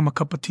could bring him a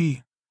cup of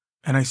tea,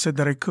 and I said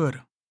that I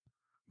could,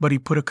 but he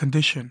put a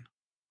condition.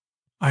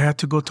 I had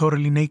to go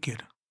totally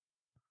naked.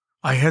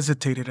 I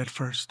hesitated at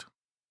first.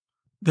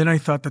 Then I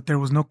thought that there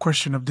was no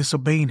question of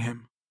disobeying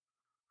him,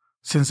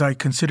 since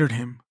I considered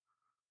him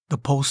the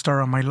pole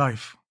star of my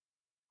life.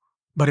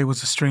 But it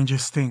was the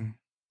strangest thing.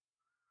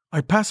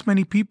 I passed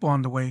many people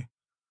on the way,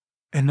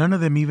 and none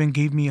of them even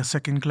gave me a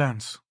second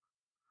glance.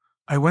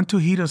 I went to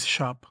Hira's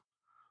shop,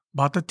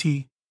 bought the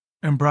tea,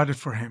 and brought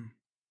it for him.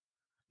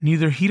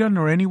 Neither Hira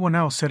nor anyone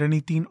else said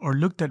anything or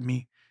looked at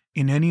me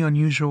in any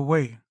unusual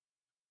way.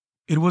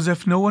 It was as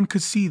if no one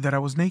could see that I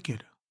was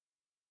naked.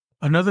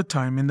 Another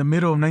time, in the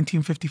middle of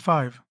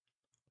 1955,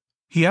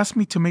 he asked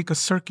me to make a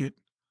circuit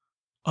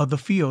of the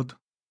field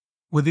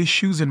with his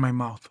shoes in my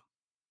mouth.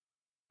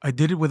 I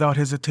did it without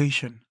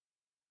hesitation.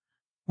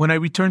 When I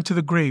returned to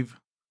the grave,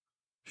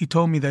 he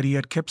told me that he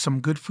had kept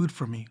some good food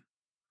for me.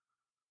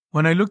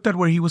 When I looked at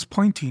where he was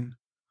pointing,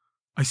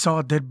 I saw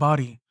a dead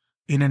body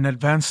in an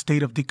advanced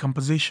state of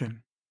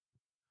decomposition,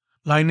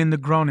 lying in the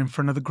ground in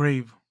front of the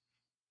grave.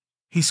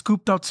 He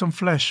scooped out some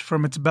flesh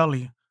from its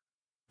belly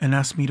and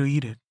asked me to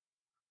eat it.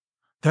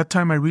 That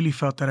time I really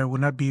felt that I would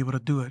not be able to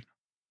do it.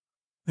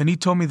 Then he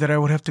told me that I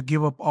would have to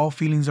give up all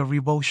feelings of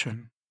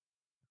revulsion.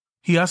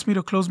 He asked me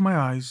to close my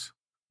eyes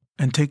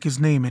and take his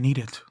name and eat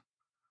it.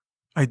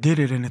 I did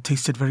it and it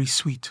tasted very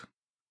sweet.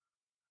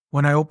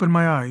 When I opened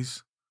my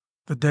eyes,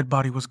 the dead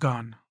body was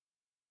gone.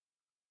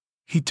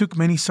 He took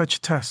many such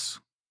tests.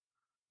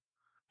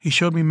 He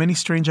showed me many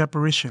strange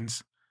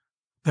apparitions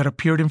that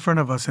appeared in front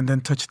of us and then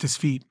touched his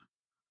feet.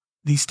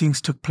 These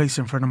things took place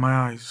in front of my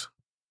eyes.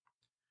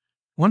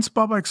 Once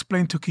Baba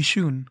explained to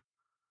Kishun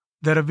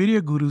that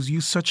Avirya gurus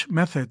use such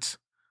methods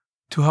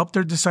to help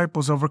their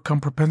disciples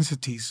overcome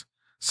propensities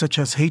such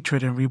as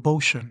hatred and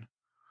revulsion,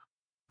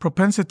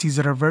 propensities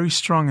that are very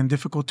strong and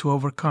difficult to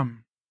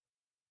overcome.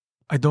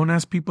 I don't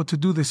ask people to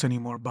do this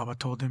anymore, Baba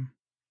told him.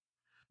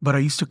 But I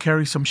used to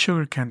carry some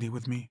sugar candy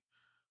with me,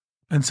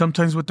 and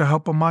sometimes with the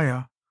help of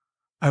Maya,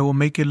 I will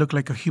make it look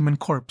like a human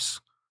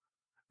corpse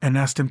and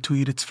ask them to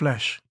eat its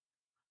flesh.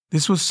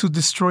 This was to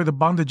destroy the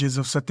bondages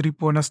of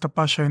Satripu and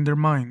Astapasha in their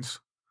minds.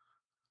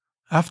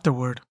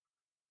 Afterward,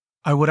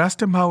 I would ask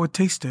them how it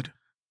tasted,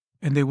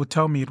 and they would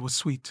tell me it was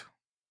sweet.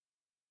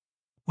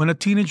 When a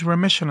teenage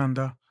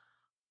Rameshananda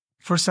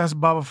first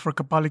asked Baba for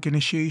Kapalik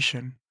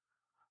initiation,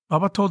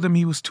 Baba told him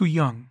he was too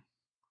young.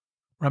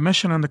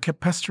 Rameshananda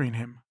kept pestering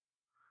him.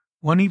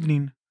 One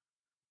evening,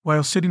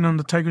 while sitting on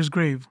the tiger's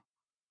grave,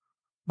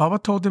 Baba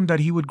told him that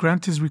he would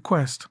grant his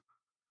request,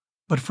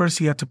 but first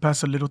he had to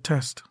pass a little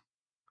test.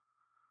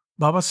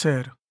 Baba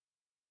said,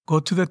 "Go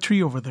to that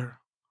tree over there.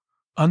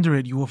 Under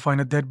it you will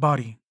find a dead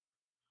body.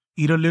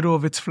 Eat a little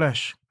of its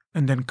flesh,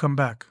 and then come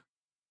back."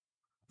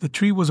 The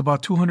tree was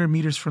about 200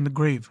 meters from the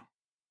grave.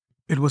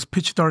 It was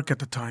pitch dark at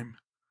the time.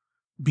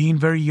 Being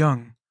very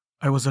young,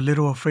 I was a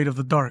little afraid of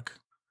the dark.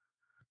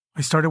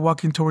 I started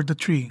walking toward the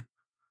tree,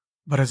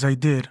 but as I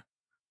did,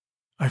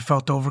 I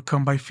felt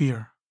overcome by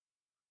fear.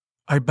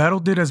 I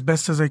battled it as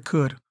best as I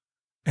could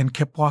and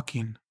kept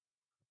walking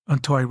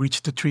until I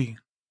reached the tree.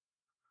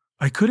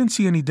 I couldn't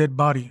see any dead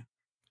body,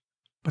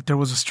 but there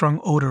was a strong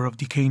odor of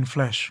decaying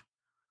flesh,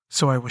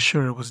 so I was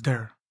sure it was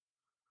there.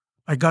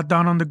 I got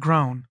down on the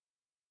ground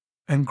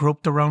and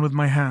groped around with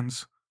my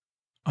hands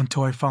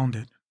until I found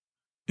it.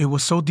 It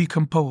was so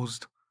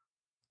decomposed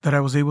that I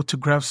was able to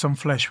grab some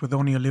flesh with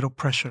only a little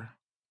pressure.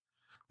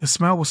 The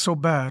smell was so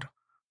bad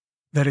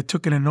that it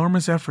took an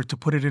enormous effort to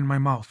put it in my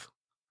mouth.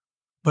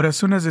 But as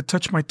soon as it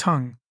touched my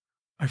tongue,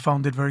 I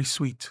found it very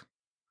sweet.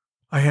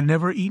 I had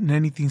never eaten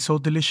anything so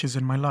delicious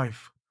in my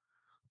life.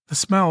 The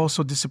smell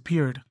also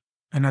disappeared,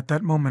 and at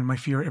that moment my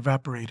fear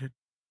evaporated.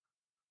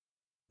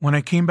 When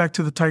I came back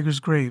to the tiger's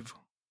grave,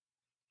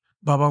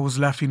 Baba was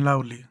laughing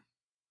loudly.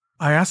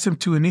 I asked him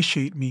to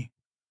initiate me,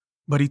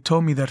 but he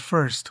told me that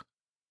first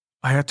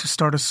I had to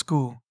start a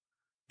school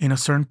in a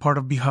certain part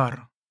of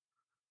Bihar.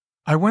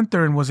 I went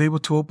there and was able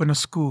to open a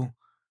school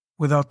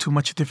without too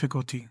much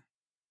difficulty.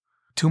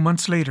 2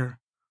 months later,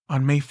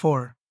 on May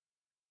 4,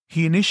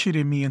 he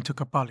initiated me into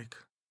Kapalik.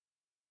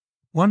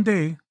 One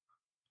day,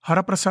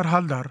 Haraprasad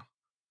Haldar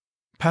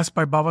passed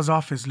by Baba's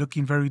office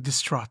looking very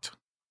distraught.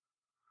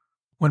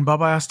 When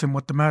Baba asked him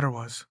what the matter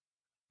was,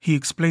 he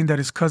explained that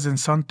his cousin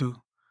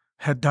Santu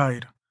had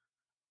died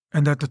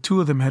and that the two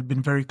of them had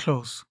been very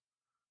close.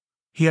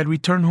 He had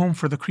returned home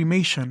for the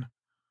cremation,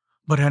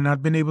 but had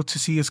not been able to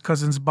see his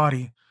cousin's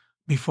body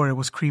before it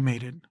was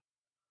cremated.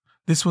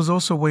 This was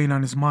also weighing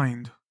on his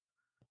mind.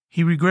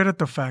 He regretted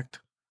the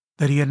fact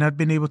that he had not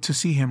been able to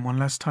see him one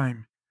last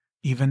time,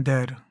 even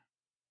dead.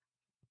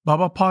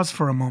 Baba paused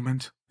for a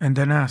moment and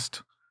then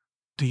asked,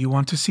 "Do you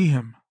want to see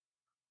him?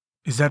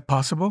 Is that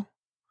possible?"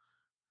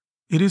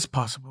 "It is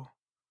possible.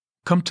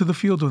 Come to the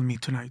field with me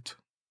tonight."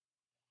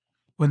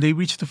 When they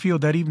reached the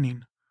field that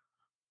evening,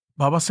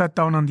 Baba sat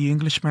down on the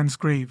Englishman's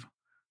grave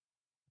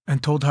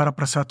and told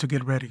Haraprasad to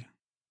get ready.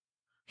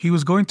 He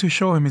was going to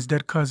show him his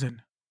dead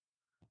cousin.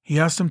 He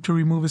asked him to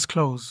remove his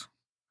clothes.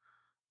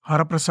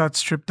 Haraprasad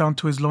stripped down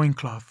to his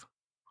loincloth.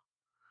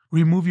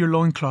 "Remove your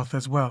loincloth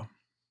as well."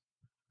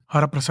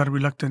 Haraprasad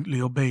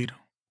reluctantly obeyed.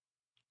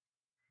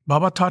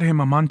 Baba taught him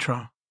a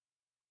mantra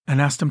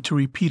and asked him to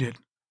repeat it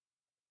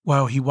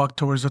while he walked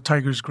towards the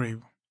tiger's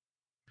grave,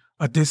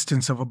 a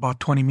distance of about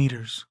 20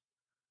 meters.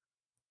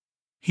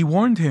 He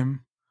warned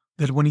him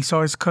that when he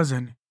saw his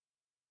cousin,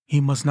 he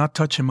must not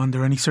touch him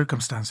under any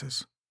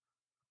circumstances,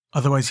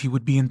 otherwise he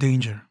would be in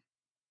danger.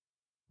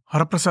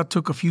 Haraprasad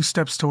took a few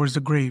steps towards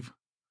the grave,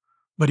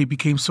 but he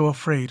became so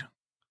afraid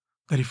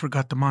that he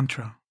forgot the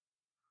mantra.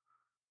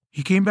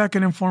 He came back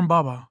and informed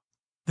Baba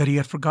that he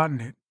had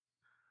forgotten it.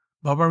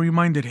 Baba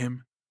reminded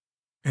him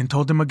and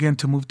told him again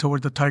to move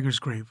toward the tiger's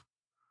grave.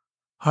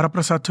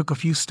 Haraprasad took a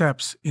few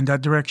steps in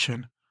that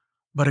direction,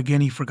 but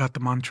again he forgot the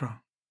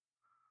mantra.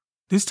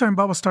 This time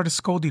Baba started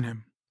scolding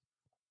him.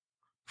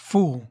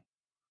 "Fool,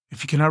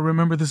 if you cannot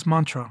remember this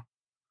mantra,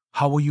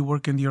 how will you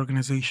work in the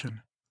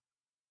organization?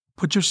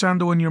 Put your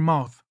sandal in your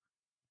mouth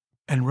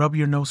and rub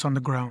your nose on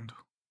the ground."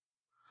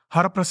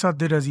 Haraprasad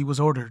did as he was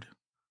ordered.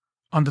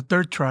 On the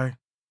third try,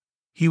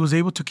 he was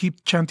able to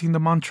keep chanting the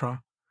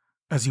mantra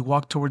as he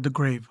walked toward the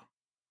grave.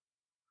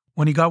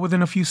 When he got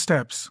within a few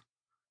steps,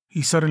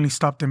 he suddenly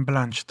stopped and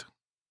blanched,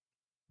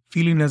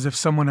 feeling as if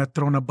someone had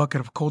thrown a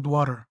bucket of cold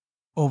water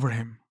over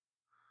him.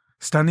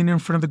 Standing in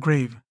front of the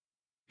grave,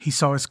 he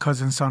saw his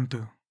cousin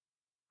Santu.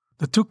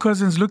 The two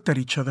cousins looked at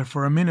each other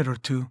for a minute or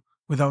two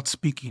without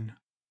speaking.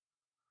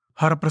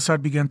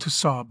 Haraprasad began to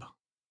sob.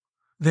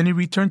 Then he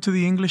returned to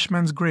the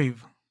Englishman's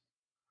grave.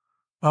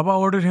 Baba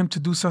ordered him to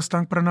do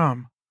Sastang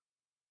Pranam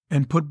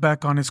and put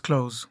back on his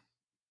clothes.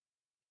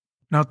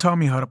 Now tell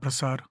me,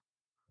 Haraprasad,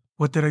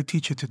 what did I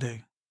teach you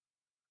today?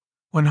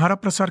 When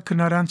Haraprasad could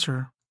not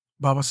answer,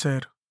 Baba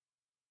said,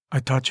 I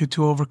taught you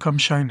to overcome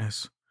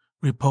shyness,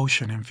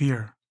 repulsion, and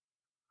fear.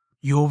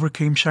 You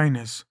overcame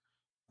shyness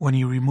when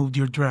you removed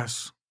your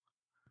dress.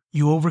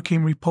 You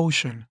overcame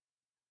repulsion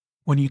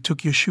when you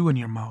took your shoe in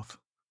your mouth.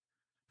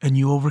 And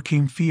you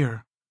overcame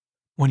fear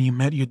when you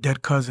met your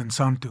dead cousin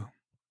Santu.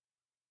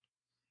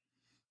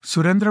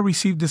 Surendra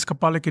received his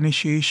Kapalic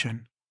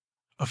initiation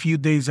a few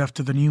days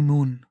after the new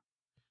moon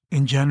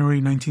in January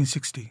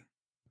 1960.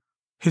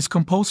 His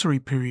compulsory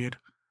period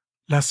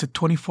lasted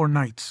 24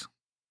 nights,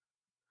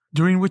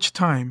 during which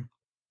time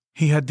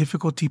he had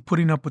difficulty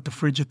putting up with the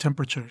frigid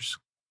temperatures.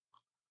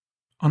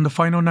 On the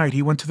final night,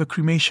 he went to the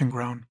cremation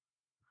ground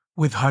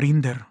with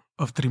Harinder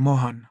of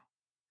Trimohan.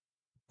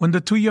 When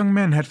the two young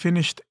men had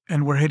finished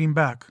and were heading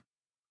back,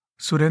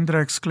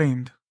 Surendra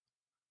exclaimed,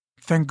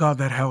 Thank God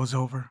that hell is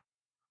over.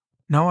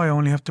 Now I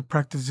only have to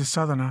practice this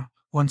sadhana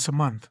once a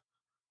month.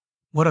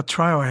 What a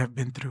trial I have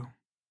been through.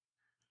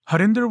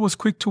 Harinder was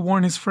quick to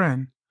warn his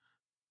friend,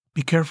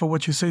 Be careful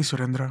what you say,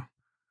 Surendra.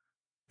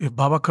 If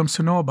Baba comes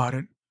to know about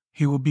it,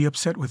 he will be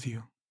upset with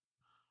you.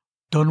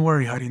 Don't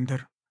worry,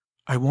 Harinder.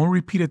 I won't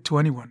repeat it to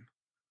anyone.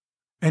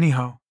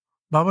 Anyhow,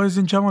 Baba is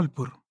in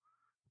Jamalpur.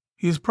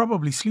 He is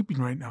probably sleeping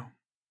right now.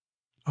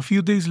 A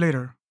few days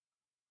later,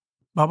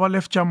 Baba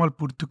left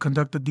Jamalpur to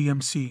conduct the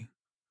DMC.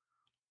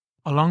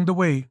 Along the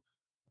way,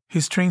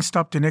 his train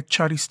stopped in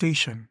Ekchari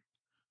station,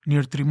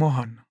 near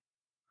Trimohan.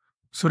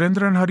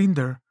 Surendra and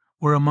Harinder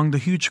were among the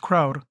huge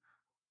crowd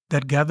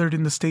that gathered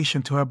in the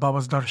station to have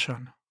Baba's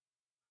darshan.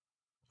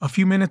 A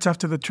few minutes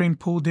after the train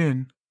pulled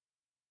in,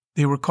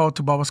 they were called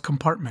to Baba's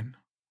compartment.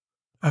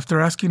 After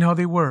asking how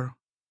they were,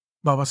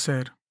 Baba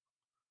said,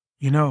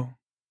 You know,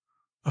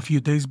 a few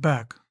days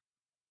back,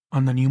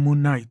 on the new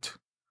moon night,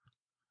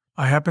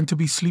 I happened to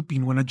be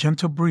sleeping when a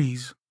gentle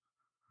breeze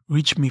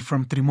reached me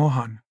from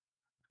Trimohan,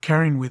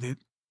 carrying with it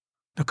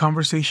the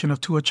conversation of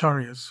two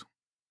acharyas.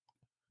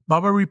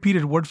 Baba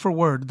repeated word for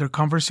word their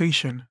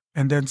conversation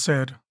and then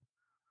said,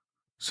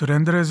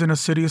 Surendra is in a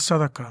serious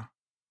sadhaka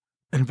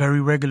and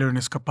very regular in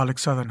his Kapalic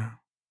sadhana.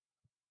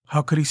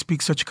 How could he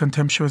speak such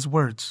contemptuous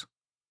words?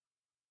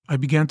 I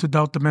began to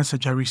doubt the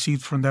message I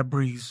received from that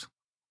breeze.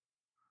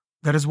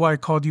 That is why I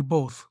called you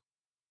both,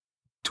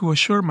 to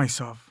assure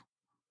myself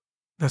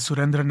that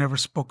Surendra never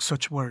spoke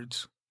such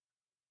words.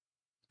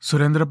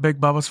 Surendra begged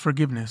Baba's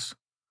forgiveness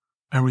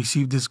and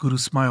received his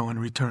guru's smile in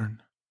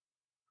return.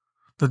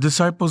 The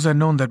disciples had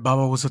known that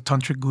Baba was a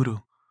Tantric guru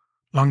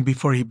long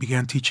before he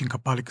began teaching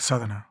Kapalic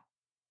sadhana.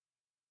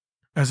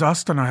 As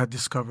Asthana had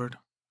discovered,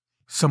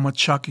 somewhat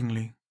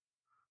shockingly,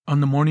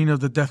 on the morning of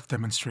the death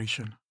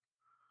demonstration,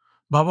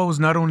 Baba was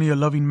not only a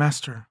loving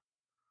master,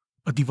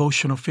 a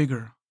devotional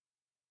figure,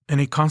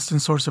 and a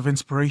constant source of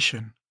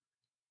inspiration,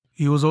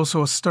 he was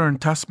also a stern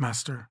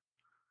taskmaster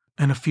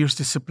and a fierce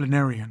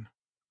disciplinarian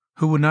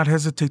who would not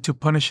hesitate to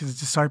punish his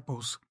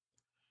disciples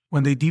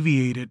when they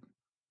deviated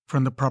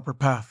from the proper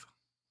path.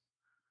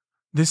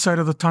 This side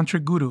of the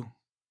Tantric guru,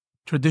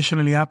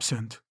 traditionally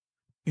absent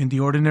in the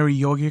ordinary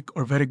yogic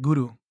or Vedic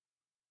guru,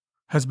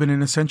 has been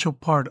an essential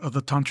part of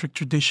the Tantric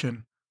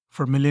tradition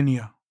for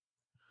millennia,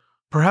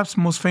 perhaps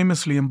most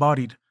famously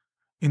embodied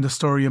in the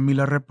story of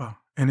Milarepa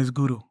and his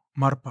guru,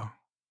 Marpa.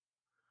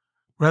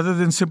 Rather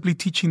than simply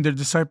teaching their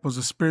disciples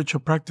the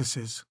spiritual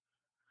practices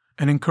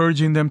and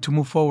encouraging them to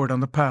move forward on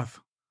the path,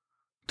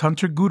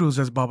 Tantric gurus,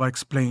 as Baba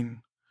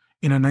explained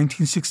in a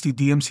 1960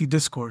 DMC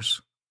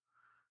discourse,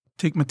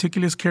 take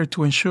meticulous care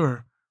to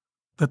ensure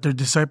that their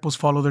disciples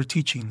follow their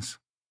teachings.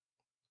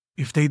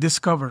 If they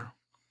discover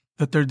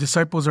that their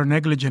disciples are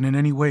negligent in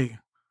any way,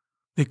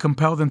 they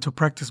compel them to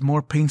practice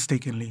more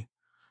painstakingly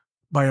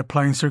by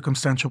applying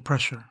circumstantial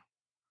pressure.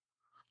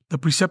 The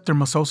preceptor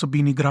must also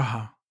be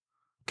nigraha,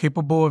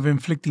 capable of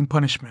inflicting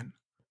punishment,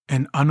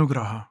 and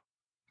anugraha,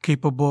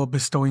 capable of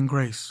bestowing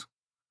grace.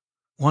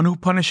 One who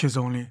punishes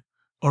only,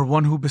 or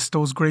one who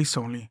bestows grace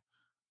only,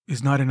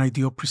 is not an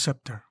ideal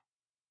preceptor.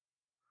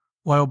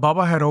 While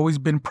Baba had always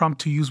been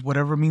prompt to use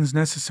whatever means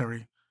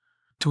necessary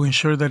to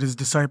ensure that his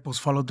disciples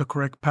followed the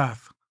correct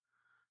path,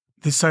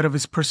 this side of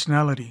his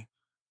personality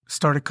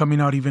started coming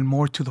out even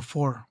more to the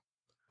fore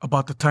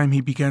about the time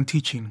he began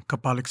teaching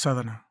Kapalic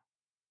sadhana.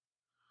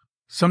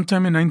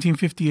 Sometime in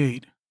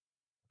 1958,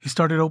 he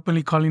started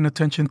openly calling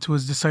attention to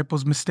his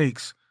disciples'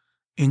 mistakes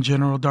in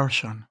general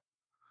darshan,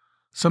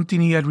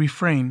 something he had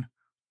refrained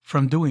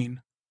from doing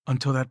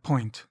until that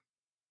point.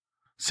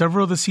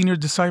 Several of the senior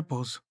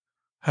disciples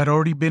had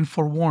already been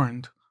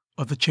forewarned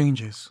of the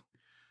changes.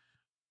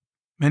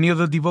 Many of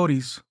the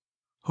devotees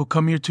who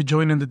come here to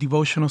join in the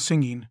devotional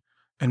singing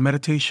and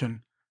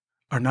meditation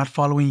are not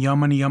following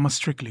yama niyama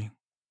strictly,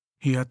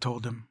 he had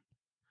told them.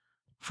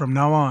 From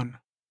now on,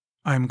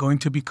 I am going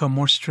to become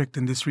more strict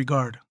in this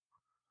regard.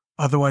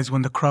 Otherwise,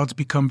 when the crowds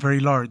become very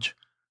large,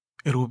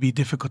 it will be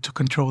difficult to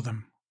control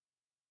them.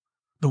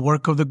 The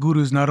work of the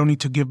Guru is not only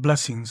to give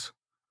blessings,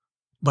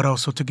 but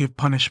also to give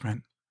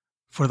punishment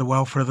for the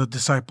welfare of the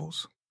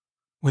disciples.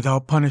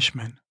 Without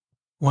punishment,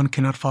 one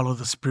cannot follow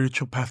the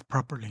spiritual path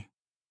properly.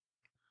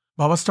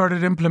 Baba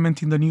started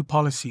implementing the new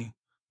policy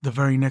the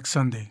very next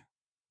Sunday.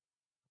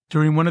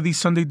 During one of these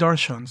Sunday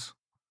darshans,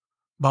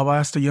 Baba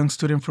asked a young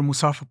student from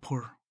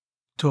Muzaffarpur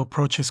to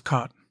approach his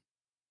cot.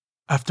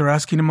 After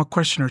asking him a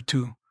question or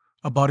two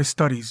about his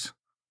studies,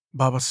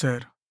 Baba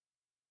said,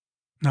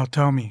 "Now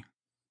tell me,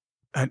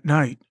 at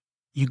night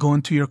you go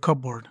into your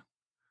cupboard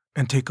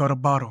and take out a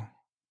bottle.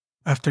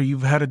 After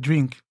you've had a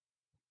drink,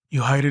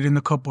 you hide it in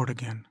the cupboard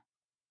again,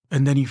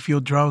 and then you feel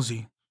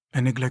drowsy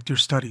and neglect your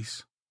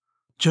studies.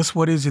 Just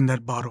what is in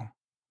that bottle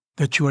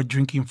that you are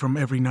drinking from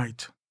every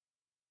night?"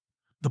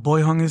 The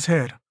boy hung his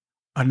head,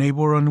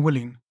 unable or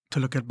unwilling to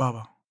look at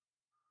Baba.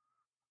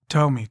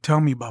 Tell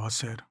me, Baba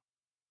said.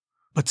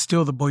 But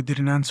still the boy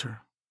didn't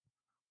answer.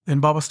 Then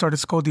Baba started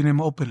scolding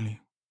him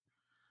openly.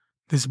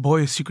 This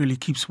boy secretly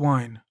keeps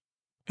wine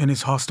in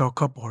his hostile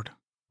cupboard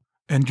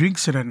and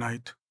drinks it at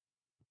night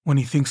when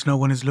he thinks no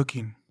one is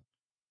looking.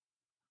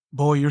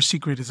 Boy, your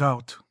secret is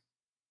out.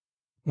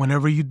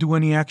 Whenever you do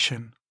any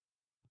action,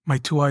 my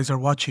two eyes are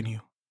watching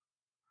you.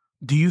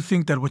 Do you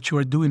think that what you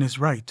are doing is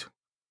right?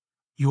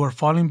 You are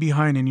falling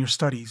behind in your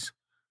studies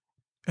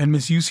and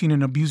misusing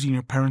and abusing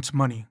your parents'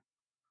 money.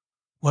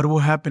 What will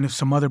happen if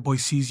some other boy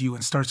sees you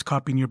and starts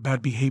copying your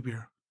bad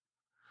behavior?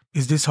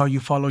 Is this how you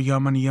follow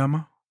yama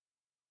niyama?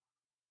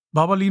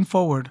 Baba leaned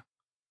forward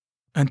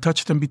and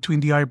touched him between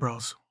the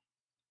eyebrows.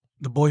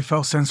 The boy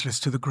fell senseless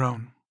to the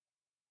ground.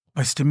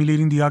 By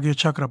stimulating the Agya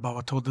chakra,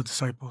 Baba told the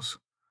disciples,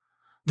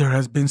 there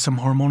has been some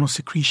hormonal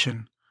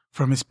secretion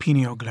from his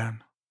pineal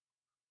gland.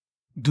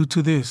 Due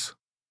to this,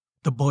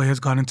 the boy has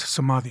gone into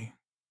samadhi.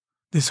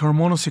 This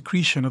hormonal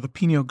secretion of the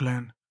pineal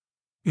gland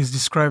is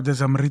described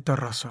as Amrita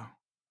Rasa,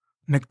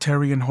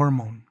 nectarian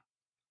hormone.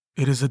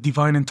 It is a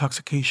divine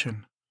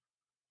intoxication.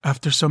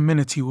 After some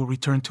minutes, he will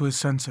return to his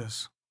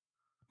senses.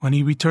 When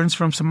he returns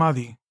from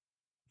samadhi,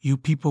 you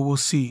people will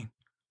see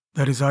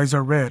that his eyes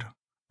are red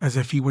as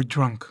if he were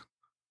drunk.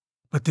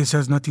 But this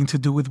has nothing to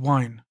do with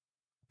wine.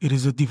 It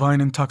is a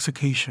divine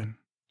intoxication.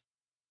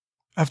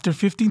 After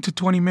 15 to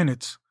 20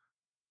 minutes,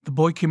 the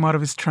boy came out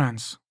of his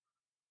trance.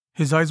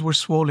 His eyes were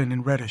swollen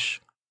and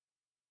reddish.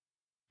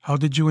 How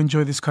did you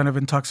enjoy this kind of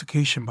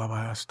intoxication? Baba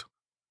asked.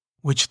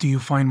 Which do you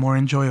find more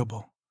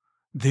enjoyable,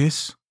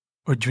 this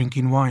or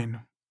drinking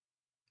wine?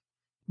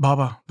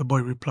 Baba, the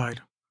boy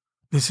replied,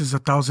 this is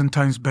 1,000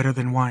 times better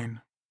than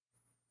wine.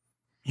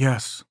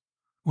 Yes,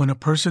 when a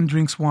person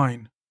drinks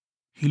wine,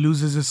 he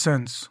loses his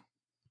sense.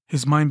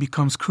 His mind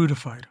becomes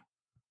crudified.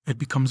 It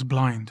becomes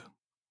blind.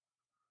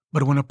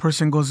 But when a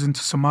person goes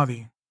into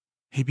samadhi,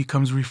 he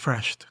becomes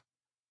refreshed.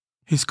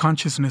 His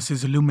consciousness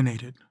is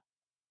illuminated.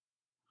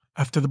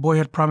 After the boy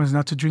had promised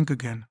not to drink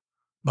again,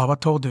 Baba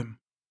told him,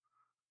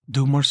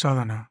 do more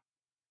sadhana,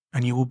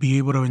 and you will be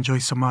able to enjoy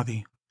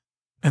samadhi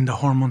and the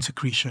hormone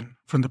secretion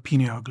from the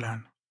pineal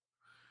gland.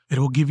 It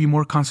will give you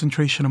more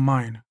concentration of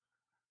mind,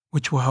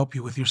 which will help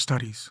you with your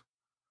studies.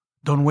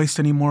 Don't waste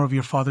any more of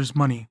your father's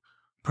money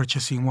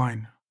purchasing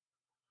wine.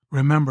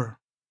 Remember,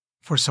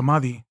 for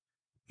samadhi,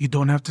 you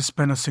don't have to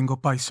spend a single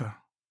paisa.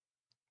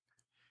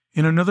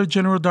 In another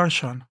general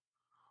darshan,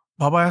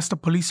 Baba asked a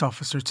police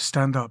officer to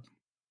stand up.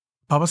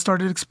 Baba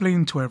started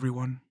explaining to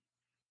everyone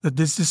that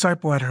this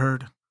disciple had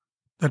heard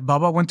that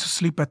Baba went to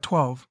sleep at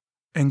 12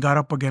 and got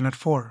up again at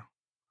 4.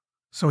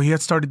 So he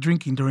had started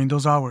drinking during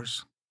those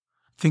hours,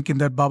 thinking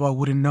that Baba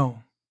wouldn't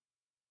know.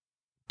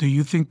 Do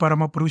you think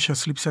Paramapurusha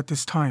sleeps at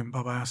this time?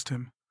 Baba asked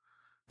him.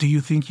 Do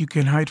you think you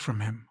can hide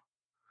from him?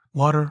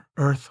 Water,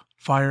 earth,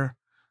 fire,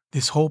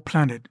 this whole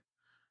planet,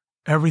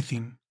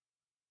 everything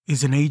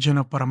is an agent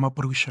of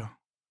Paramapurusha.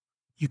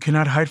 You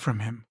cannot hide from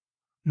him,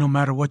 no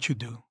matter what you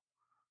do.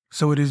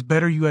 So it is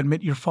better you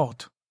admit your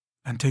fault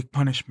and take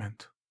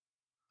punishment.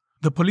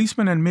 The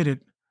policeman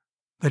admitted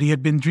that he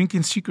had been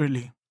drinking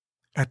secretly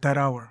at that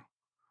hour.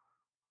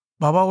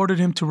 Baba ordered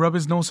him to rub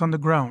his nose on the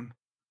ground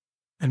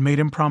and made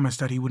him promise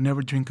that he would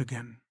never drink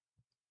again.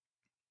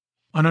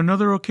 On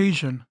another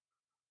occasion,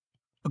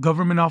 a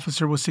government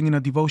officer was singing a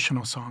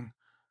devotional song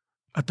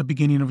at the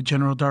beginning of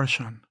General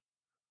Darshan.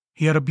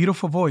 He had a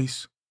beautiful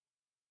voice,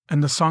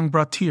 and the song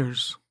brought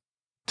tears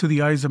to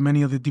the eyes of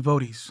many of the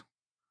devotees.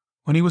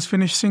 When he was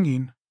finished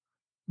singing,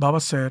 Baba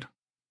said,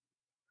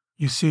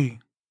 you see,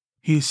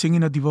 he is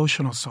singing a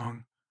devotional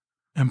song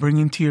and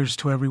bringing tears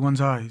to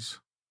everyone's eyes.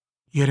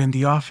 Yet in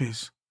the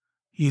office,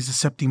 he is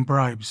accepting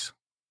bribes.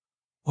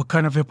 What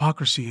kind of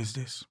hypocrisy is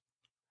this?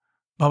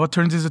 Baba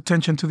turns his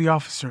attention to the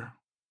officer.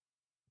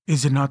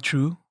 Is it not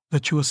true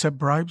that you accept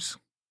bribes?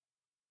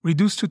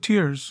 Reduced to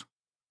tears,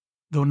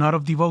 Though not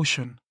of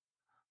devotion,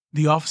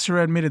 the officer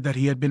admitted that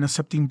he had been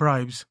accepting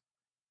bribes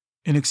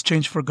in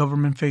exchange for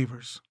government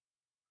favors.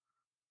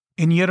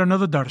 In yet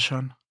another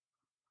darshan,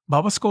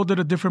 Baba scolded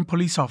a different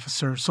police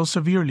officer so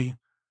severely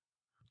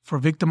for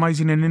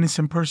victimizing an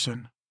innocent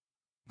person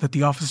that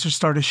the officer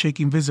started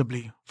shaking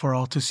visibly for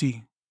all to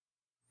see.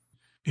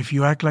 If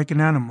you act like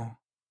an animal,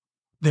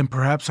 then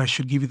perhaps I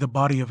should give you the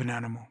body of an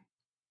animal.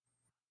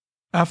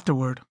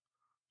 Afterward,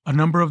 a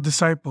number of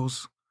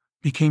disciples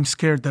became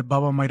scared that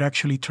Baba might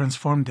actually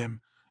transform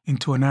them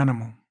into an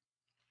animal.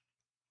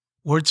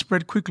 Word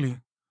spread quickly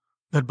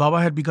that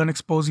Baba had begun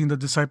exposing the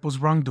disciples'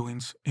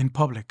 wrongdoings in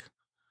public.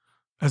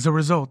 As a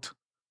result,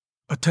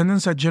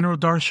 attendance at General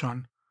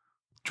Darshan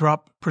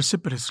dropped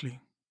precipitously.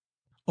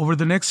 Over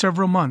the next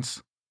several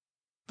months,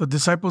 the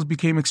disciples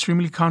became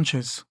extremely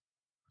conscious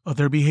of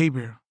their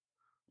behavior,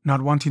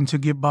 not wanting to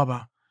give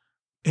Baba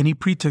any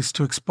pretext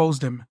to expose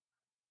them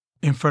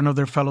in front of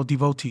their fellow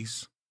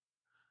devotees.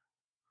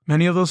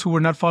 Many of those who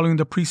were not following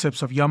the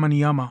precepts of Yama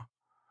Niyama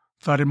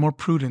thought it more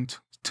prudent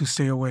to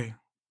stay away.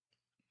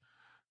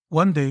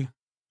 One day,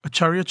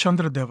 Acharya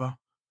Chandradeva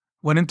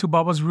went into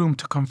Baba's room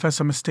to confess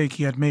a mistake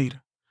he had made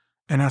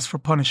and ask for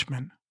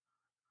punishment,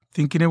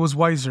 thinking it was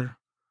wiser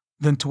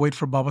than to wait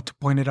for Baba to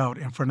point it out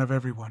in front of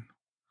everyone.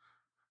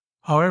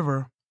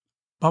 However,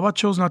 Baba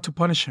chose not to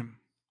punish him.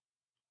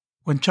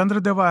 When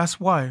Chandradeva asked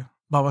why,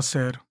 Baba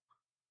said,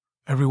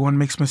 "Everyone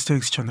makes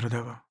mistakes,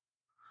 Chandradeva.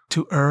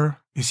 To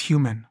err is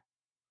human,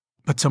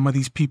 but some of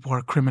these people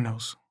are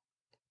criminals.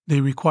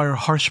 They require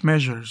harsh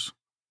measures,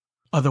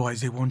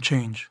 otherwise they won't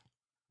change.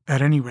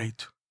 At any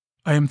rate,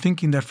 I am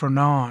thinking that from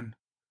now on,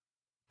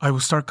 I will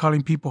start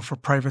calling people for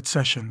private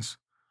sessions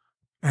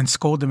and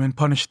scold them and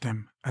punish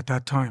them at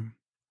that time."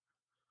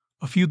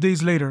 A few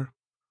days later,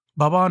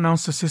 Baba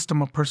announced a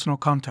system of personal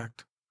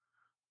contact.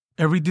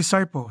 Every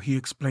disciple, he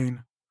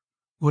explained,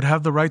 would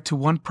have the right to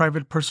one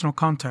private personal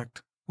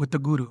contact with the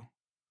Guru.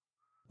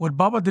 What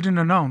Baba didn't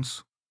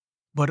announce,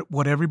 but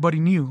what everybody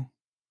knew,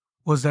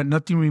 was that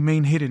nothing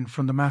remained hidden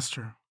from the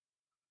Master.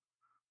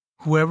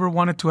 Whoever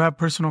wanted to have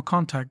personal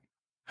contact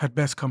had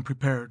best come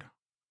prepared.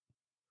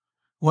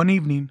 One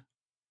evening,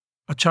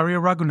 Acharya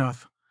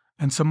Raghunath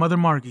and some other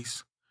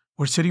Margis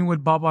were sitting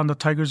with Baba on the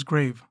tiger's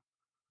grave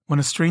when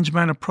a strange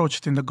man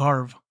approached in the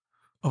garb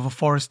of a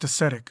forest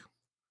ascetic.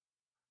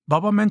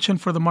 Baba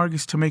mentioned for the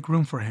Margis to make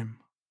room for him,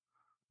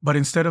 but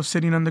instead of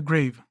sitting on the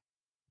grave,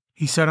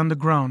 he sat on the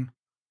ground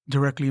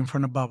directly in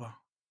front of Baba.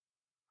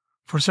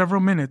 For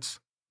several minutes,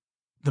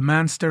 the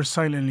man stared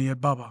silently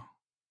at Baba.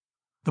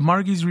 The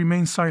Margis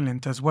remained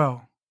silent as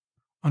well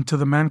until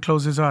the man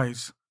closed his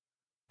eyes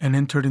and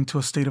entered into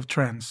a state of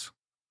trance.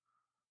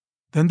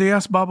 Then they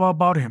asked Baba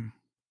about him.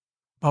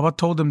 Baba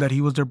told them that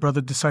he was their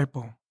brother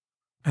disciple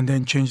and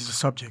then changed the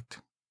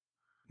subject.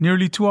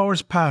 Nearly 2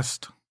 hours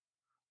passed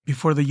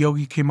before the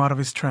yogi came out of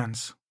his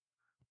trance.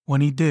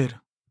 When he did,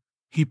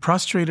 he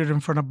prostrated in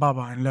front of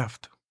Baba and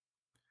left.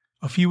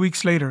 A few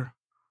weeks later,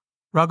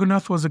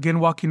 Raghunath was again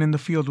walking in the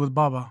field with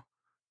Baba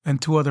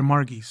and 2 other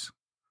Margis.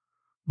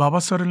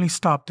 Baba suddenly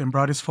stopped and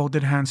brought his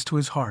folded hands to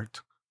his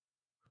heart,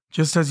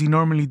 just as he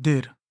normally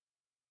did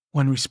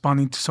when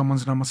responding to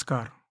someone's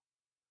namaskar.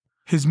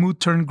 His mood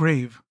turned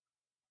grave,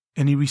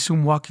 and he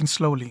resumed walking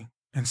slowly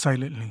and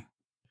silently.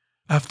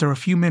 After a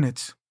few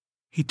minutes,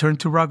 he turned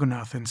to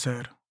Raghunath and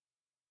said,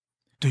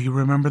 "Do you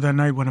remember that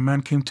night when a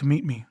man came to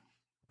meet me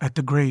at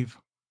the grave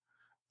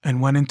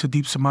and went into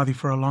deep samadhi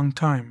for a long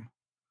time?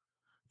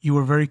 You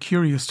were very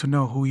curious to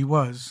know who he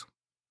was."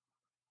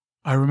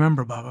 "I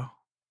remember, Baba.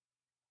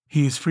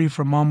 He is free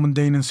from all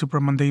mundane and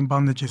supramundane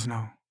bondages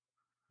now.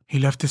 He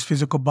left his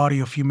physical body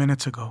a few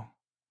minutes ago.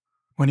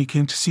 When he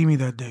came to see me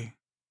that day,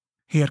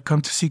 he had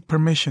come to seek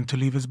permission to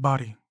leave his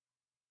body."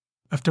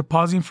 After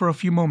pausing for a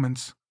few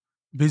moments,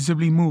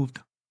 visibly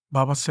moved,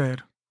 Baba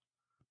said,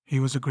 "He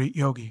was a great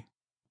yogi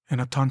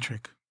and a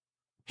tantric.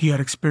 He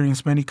had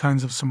experienced many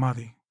kinds of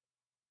samadhi."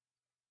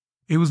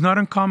 It was not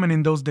uncommon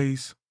in those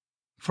days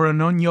for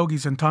unknown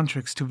yogis and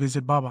tantrics to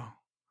visit Baba.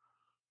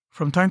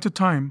 From time to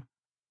time,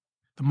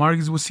 the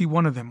Margis would see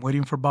one of them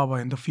waiting for Baba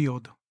in the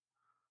field.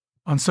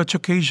 On such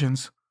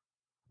occasions,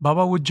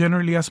 Baba would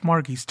generally ask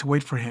Margis to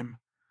wait for him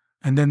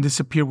and then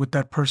disappear with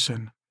that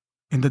person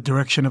in the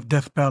direction of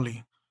Death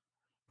Valley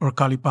or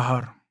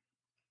Kalipahar.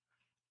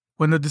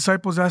 When the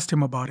disciples asked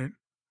him about it,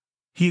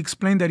 he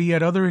explained that he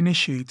had other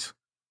initiates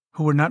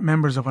who were not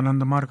members of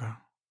Ananda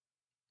Marga.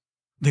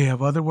 "They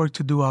have other work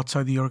to do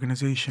outside the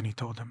organization," he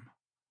told them.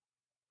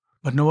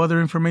 But no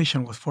other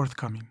information was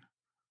forthcoming,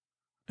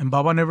 and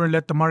Baba never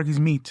let the Margis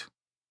meet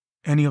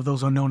any of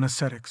those unknown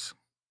ascetics.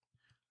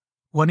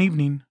 One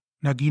evening,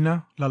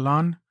 Nagina,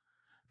 Lalan,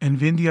 and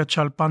Vindhya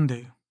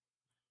Chalpande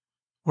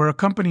were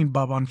accompanying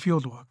Baba on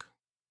fieldwalk.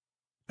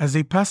 As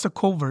they passed a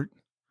culvert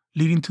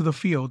leading to the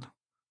field,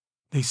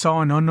 they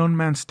saw an unknown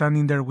man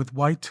standing there with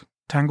white,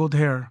 tangled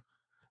hair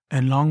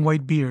and long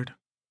white beard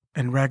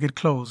and ragged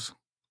clothes.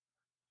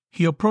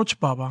 He approached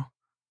Baba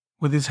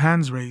with his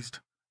hands raised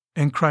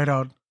and cried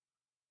out,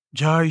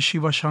 "Jai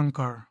Shiva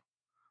Shankar!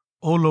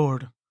 O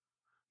Lord,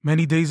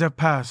 many days have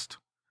passed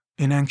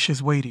in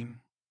anxious waiting.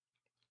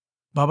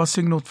 Baba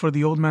signaled for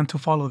the old man to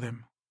follow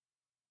them.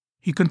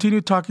 He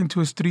continued talking to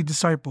his 3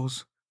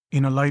 disciples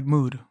in a light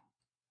mood,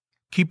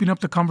 keeping up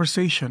the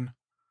conversation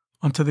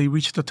until they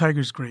reached the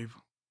tiger's grave.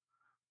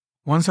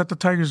 Once at the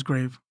tiger's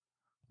grave,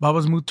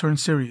 Baba's mood turned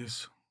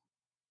serious.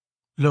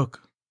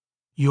 "Look,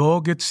 you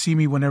all get to see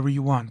me whenever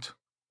you want,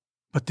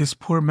 but this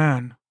poor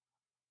man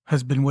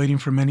has been waiting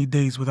for many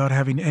days without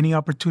having any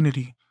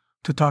opportunity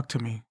to talk to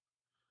me.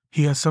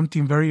 He has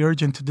something very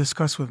urgent to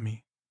discuss with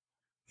me.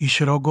 You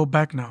should all go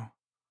back now,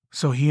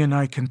 so he and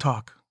I can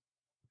talk.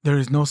 There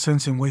is no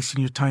sense in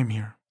wasting your time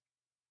here."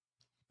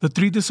 The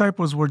 3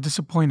 disciples were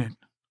disappointed,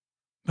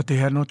 but they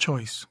had no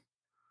choice.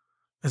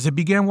 As they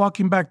began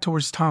walking back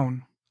towards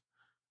town,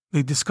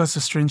 they discussed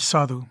a strange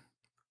sadhu.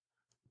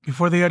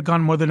 Before they had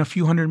gone more than a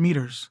few hundred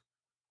meters,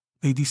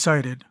 they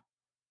decided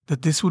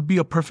that this would be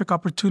a perfect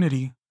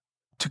opportunity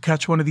to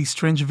catch one of these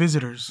strange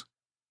visitors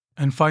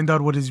and find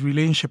out what his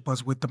relationship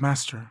was with the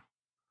master.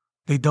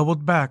 They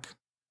doubled back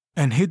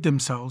and hid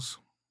themselves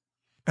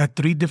at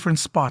 3 different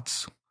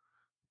spots,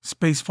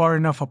 spaced far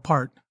enough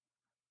apart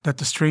that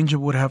the stranger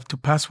would have to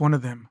pass one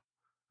of them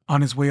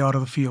on his way out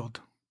of the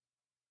field.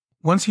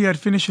 Once he had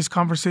finished his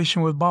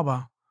conversation with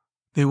Baba,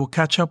 they will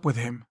catch up with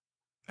him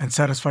and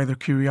satisfy their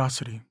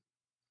curiosity.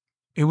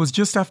 It was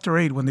just after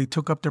 8 when they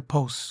took up their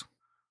posts.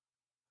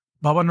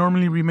 Baba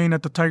normally remained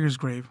at the tiger's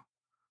grave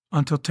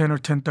until 10 or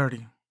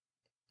 10:30.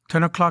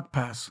 10 o'clock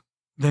passed,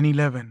 then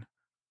 11,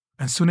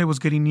 and soon it was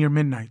getting near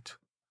midnight,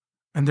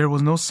 and there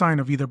was no sign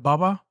of either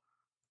Baba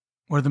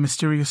or the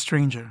mysterious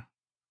stranger.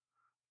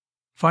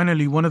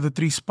 Finally, one of the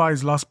 3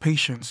 spies lost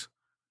patience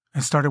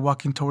and started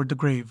walking toward the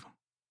grave.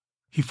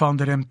 He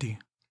found it empty.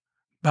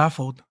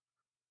 Baffled,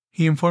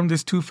 he informed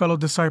his 2 fellow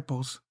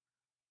disciples,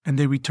 and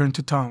they returned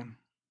to town.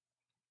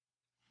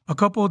 A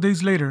couple of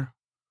days later,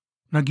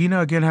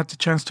 Nagina again had the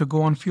chance to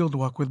go on field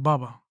walk with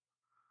Baba.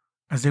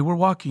 As they were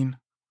walking,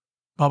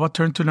 Baba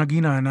turned to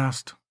Nagina and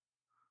asked,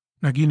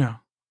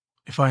 "Nagina,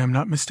 if I am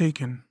not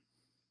mistaken,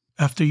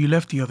 after you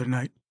left the other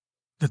night,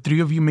 the 3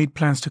 of you made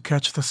plans to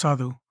catch the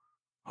sadhu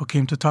who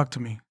came to talk to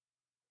me.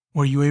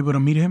 Were you able to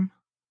meet him?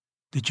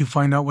 Did you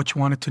find out what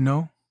you wanted to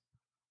know?"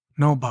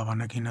 "No, Baba,"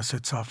 Nagina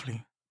said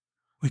softly.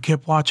 "We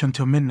kept watch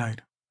until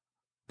midnight,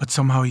 but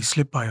somehow he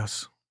slipped by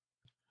us."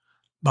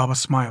 Baba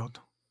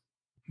smiled.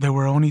 "There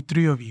were only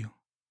 3 of you.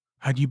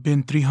 Had you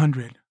been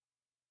 300,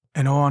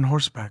 and all on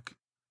horseback,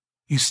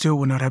 you still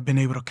would not have been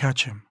able to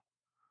catch him,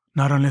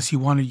 not unless he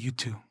wanted you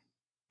to.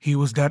 He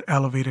was that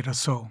elevated a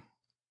soul."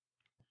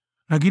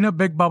 Nagina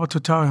begged Baba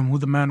to tell him who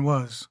the man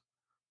was,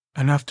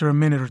 and after a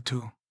minute or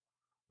 2,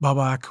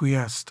 Baba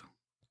acquiesced.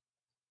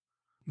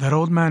 "That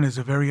old man is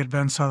a very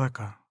advanced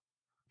sadhaka.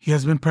 He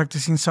has been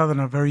practicing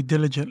sadhana very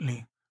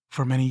diligently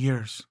for many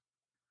years.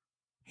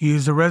 He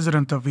is a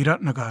resident of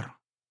Viratnagar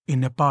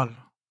in Nepal.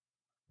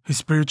 His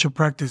spiritual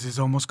practice is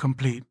almost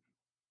complete,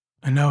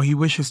 and now he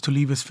wishes to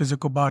leave his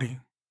physical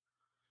body.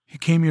 He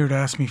came here to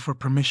ask me for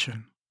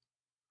permission.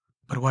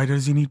 But why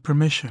does he need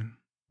permission?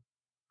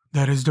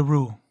 That is the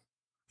rule.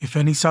 If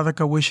any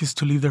sadhaka wishes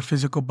to leave their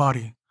physical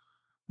body,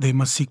 they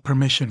must seek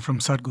permission from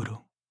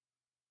Sadguru.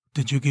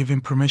 Did you give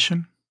him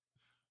permission?"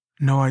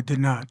 "No, I did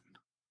not.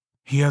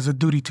 He has a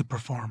duty to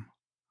perform.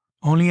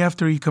 Only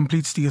after he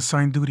completes the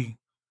assigned duty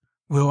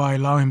will I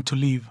allow him to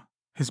leave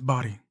his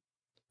body."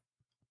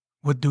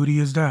 "What duty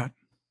is that?"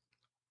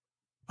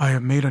 "I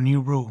have made a new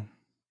rule.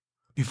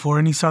 Before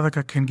any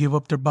sadhaka can give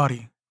up their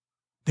body,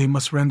 they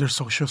must render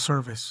social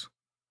service.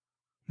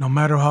 No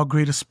matter how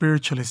great a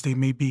spiritualist they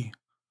may be,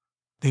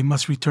 they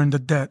must return the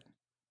debt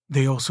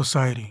they owe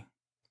society.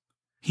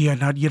 He had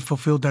not yet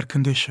fulfilled that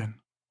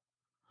condition,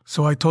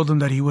 so I told him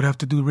that he would have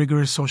to do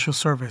rigorous social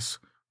service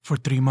for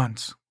 3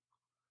 months.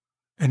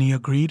 And he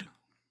agreed.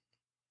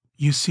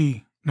 You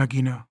see,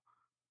 Nagina,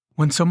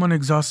 when someone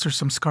exhausts their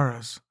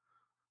samskaras,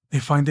 they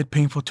find it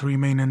painful to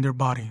remain in their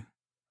body.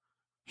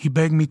 He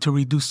begged me to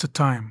reduce the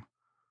time,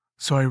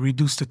 so I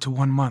reduced it to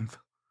 1 month.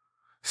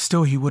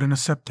 Still, he wouldn't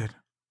accept it,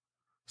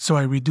 so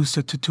I reduced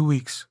it to 2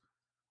 weeks,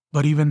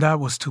 but even that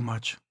was too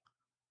much.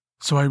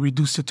 So I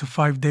reduced it to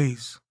 5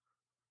 days,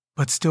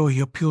 but still he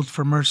appealed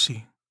for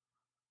mercy.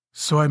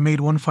 So I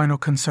made one final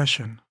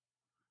concession.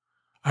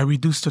 I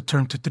reduced the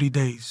term to 3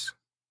 days.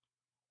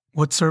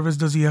 What service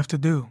does he have to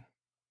do?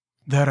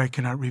 That I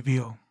cannot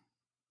reveal.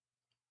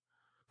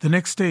 The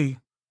next day,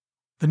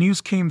 the news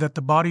came that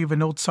the body of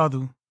an old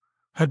sadhu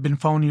had been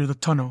found near the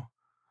tunnel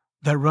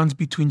that runs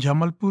between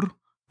Jamalpur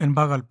and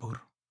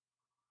Bhagalpur.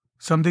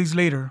 Some days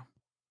later,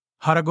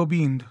 Hara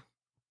Gobind,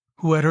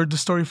 who had heard the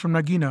story from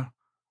Nagina,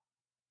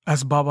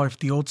 asked Baba if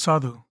the old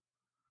sadhu,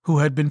 who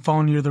had been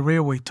found near the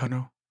railway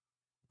tunnel,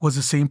 was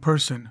the same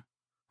person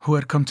who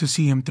had come to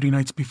see him 3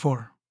 nights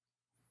before.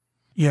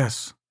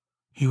 Yes,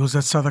 he was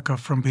that sadhaka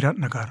from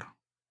Viratnagar.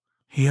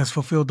 He has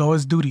fulfilled all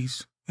his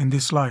duties in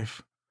this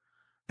life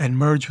and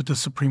merged with the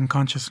Supreme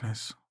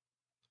Consciousness.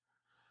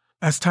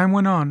 As time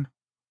went on,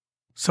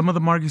 some of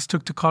the Margis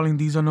took to calling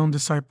these unknown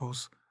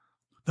disciples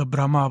the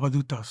Brahma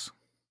Avadutas.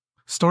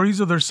 Stories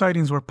of their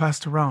sightings were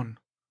passed around,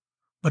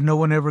 but no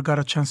one ever got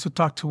a chance to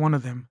talk to one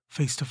of them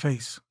face to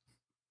face.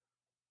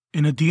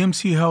 In a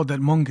DMC held at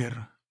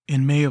Munger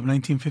in May of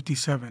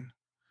 1957,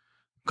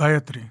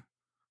 Gayatri,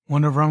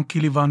 one of Ram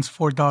Kilivan's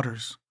 4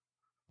 daughters,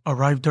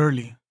 arrived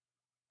early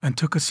and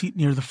took a seat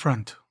near the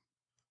front.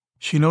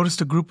 She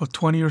noticed a group of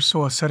 20 or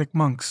so ascetic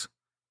monks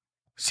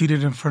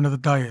seated in front of the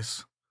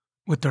dais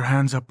with their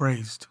hands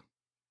upraised.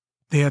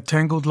 They had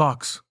tangled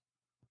locks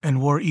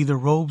and wore either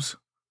robes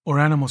or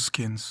animal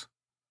skins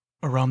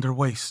around their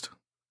waist.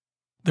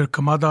 Their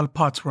kamadal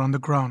pots were on the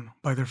ground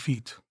by their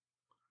feet.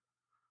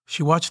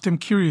 She watched them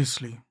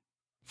curiously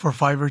for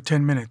 5 or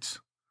 10 minutes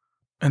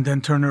and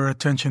then turned her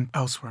attention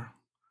elsewhere.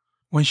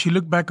 When she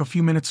looked back a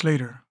few minutes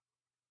later,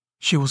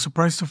 she was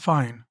surprised to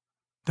find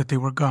that they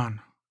were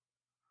gone.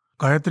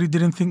 Gayatri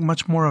didn't think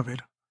much more of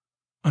it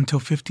until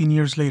 15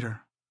 years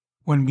later,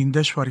 when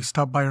Bindeshwari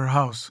stopped by her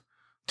house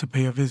to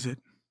pay a visit.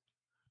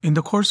 In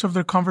the course of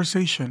their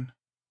conversation,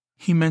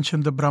 he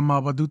mentioned the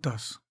Brahma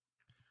Avadutas.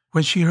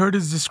 When she heard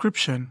his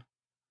description,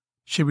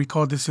 she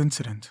recalled this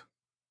incident.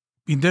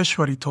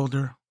 Bindeshwari told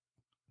her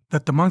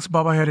that the monks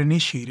Baba had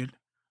initiated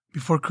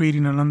before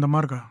creating Ananda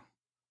Marga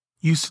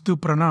used to do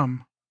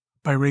pranam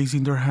by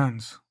raising their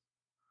hands.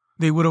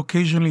 They would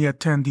occasionally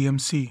attend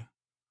DMC,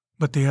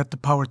 but they had the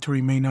power to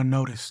remain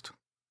unnoticed.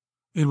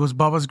 It was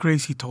Baba's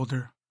grace, he told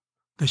her,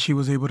 that she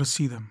was able to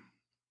see them.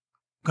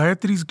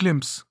 Gayatri's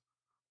glimpse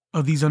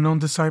of these unknown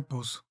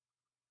disciples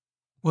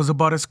was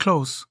about as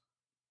close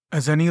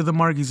as any of the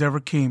Margis ever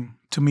came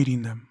to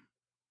meeting them.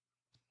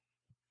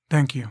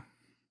 Thank you.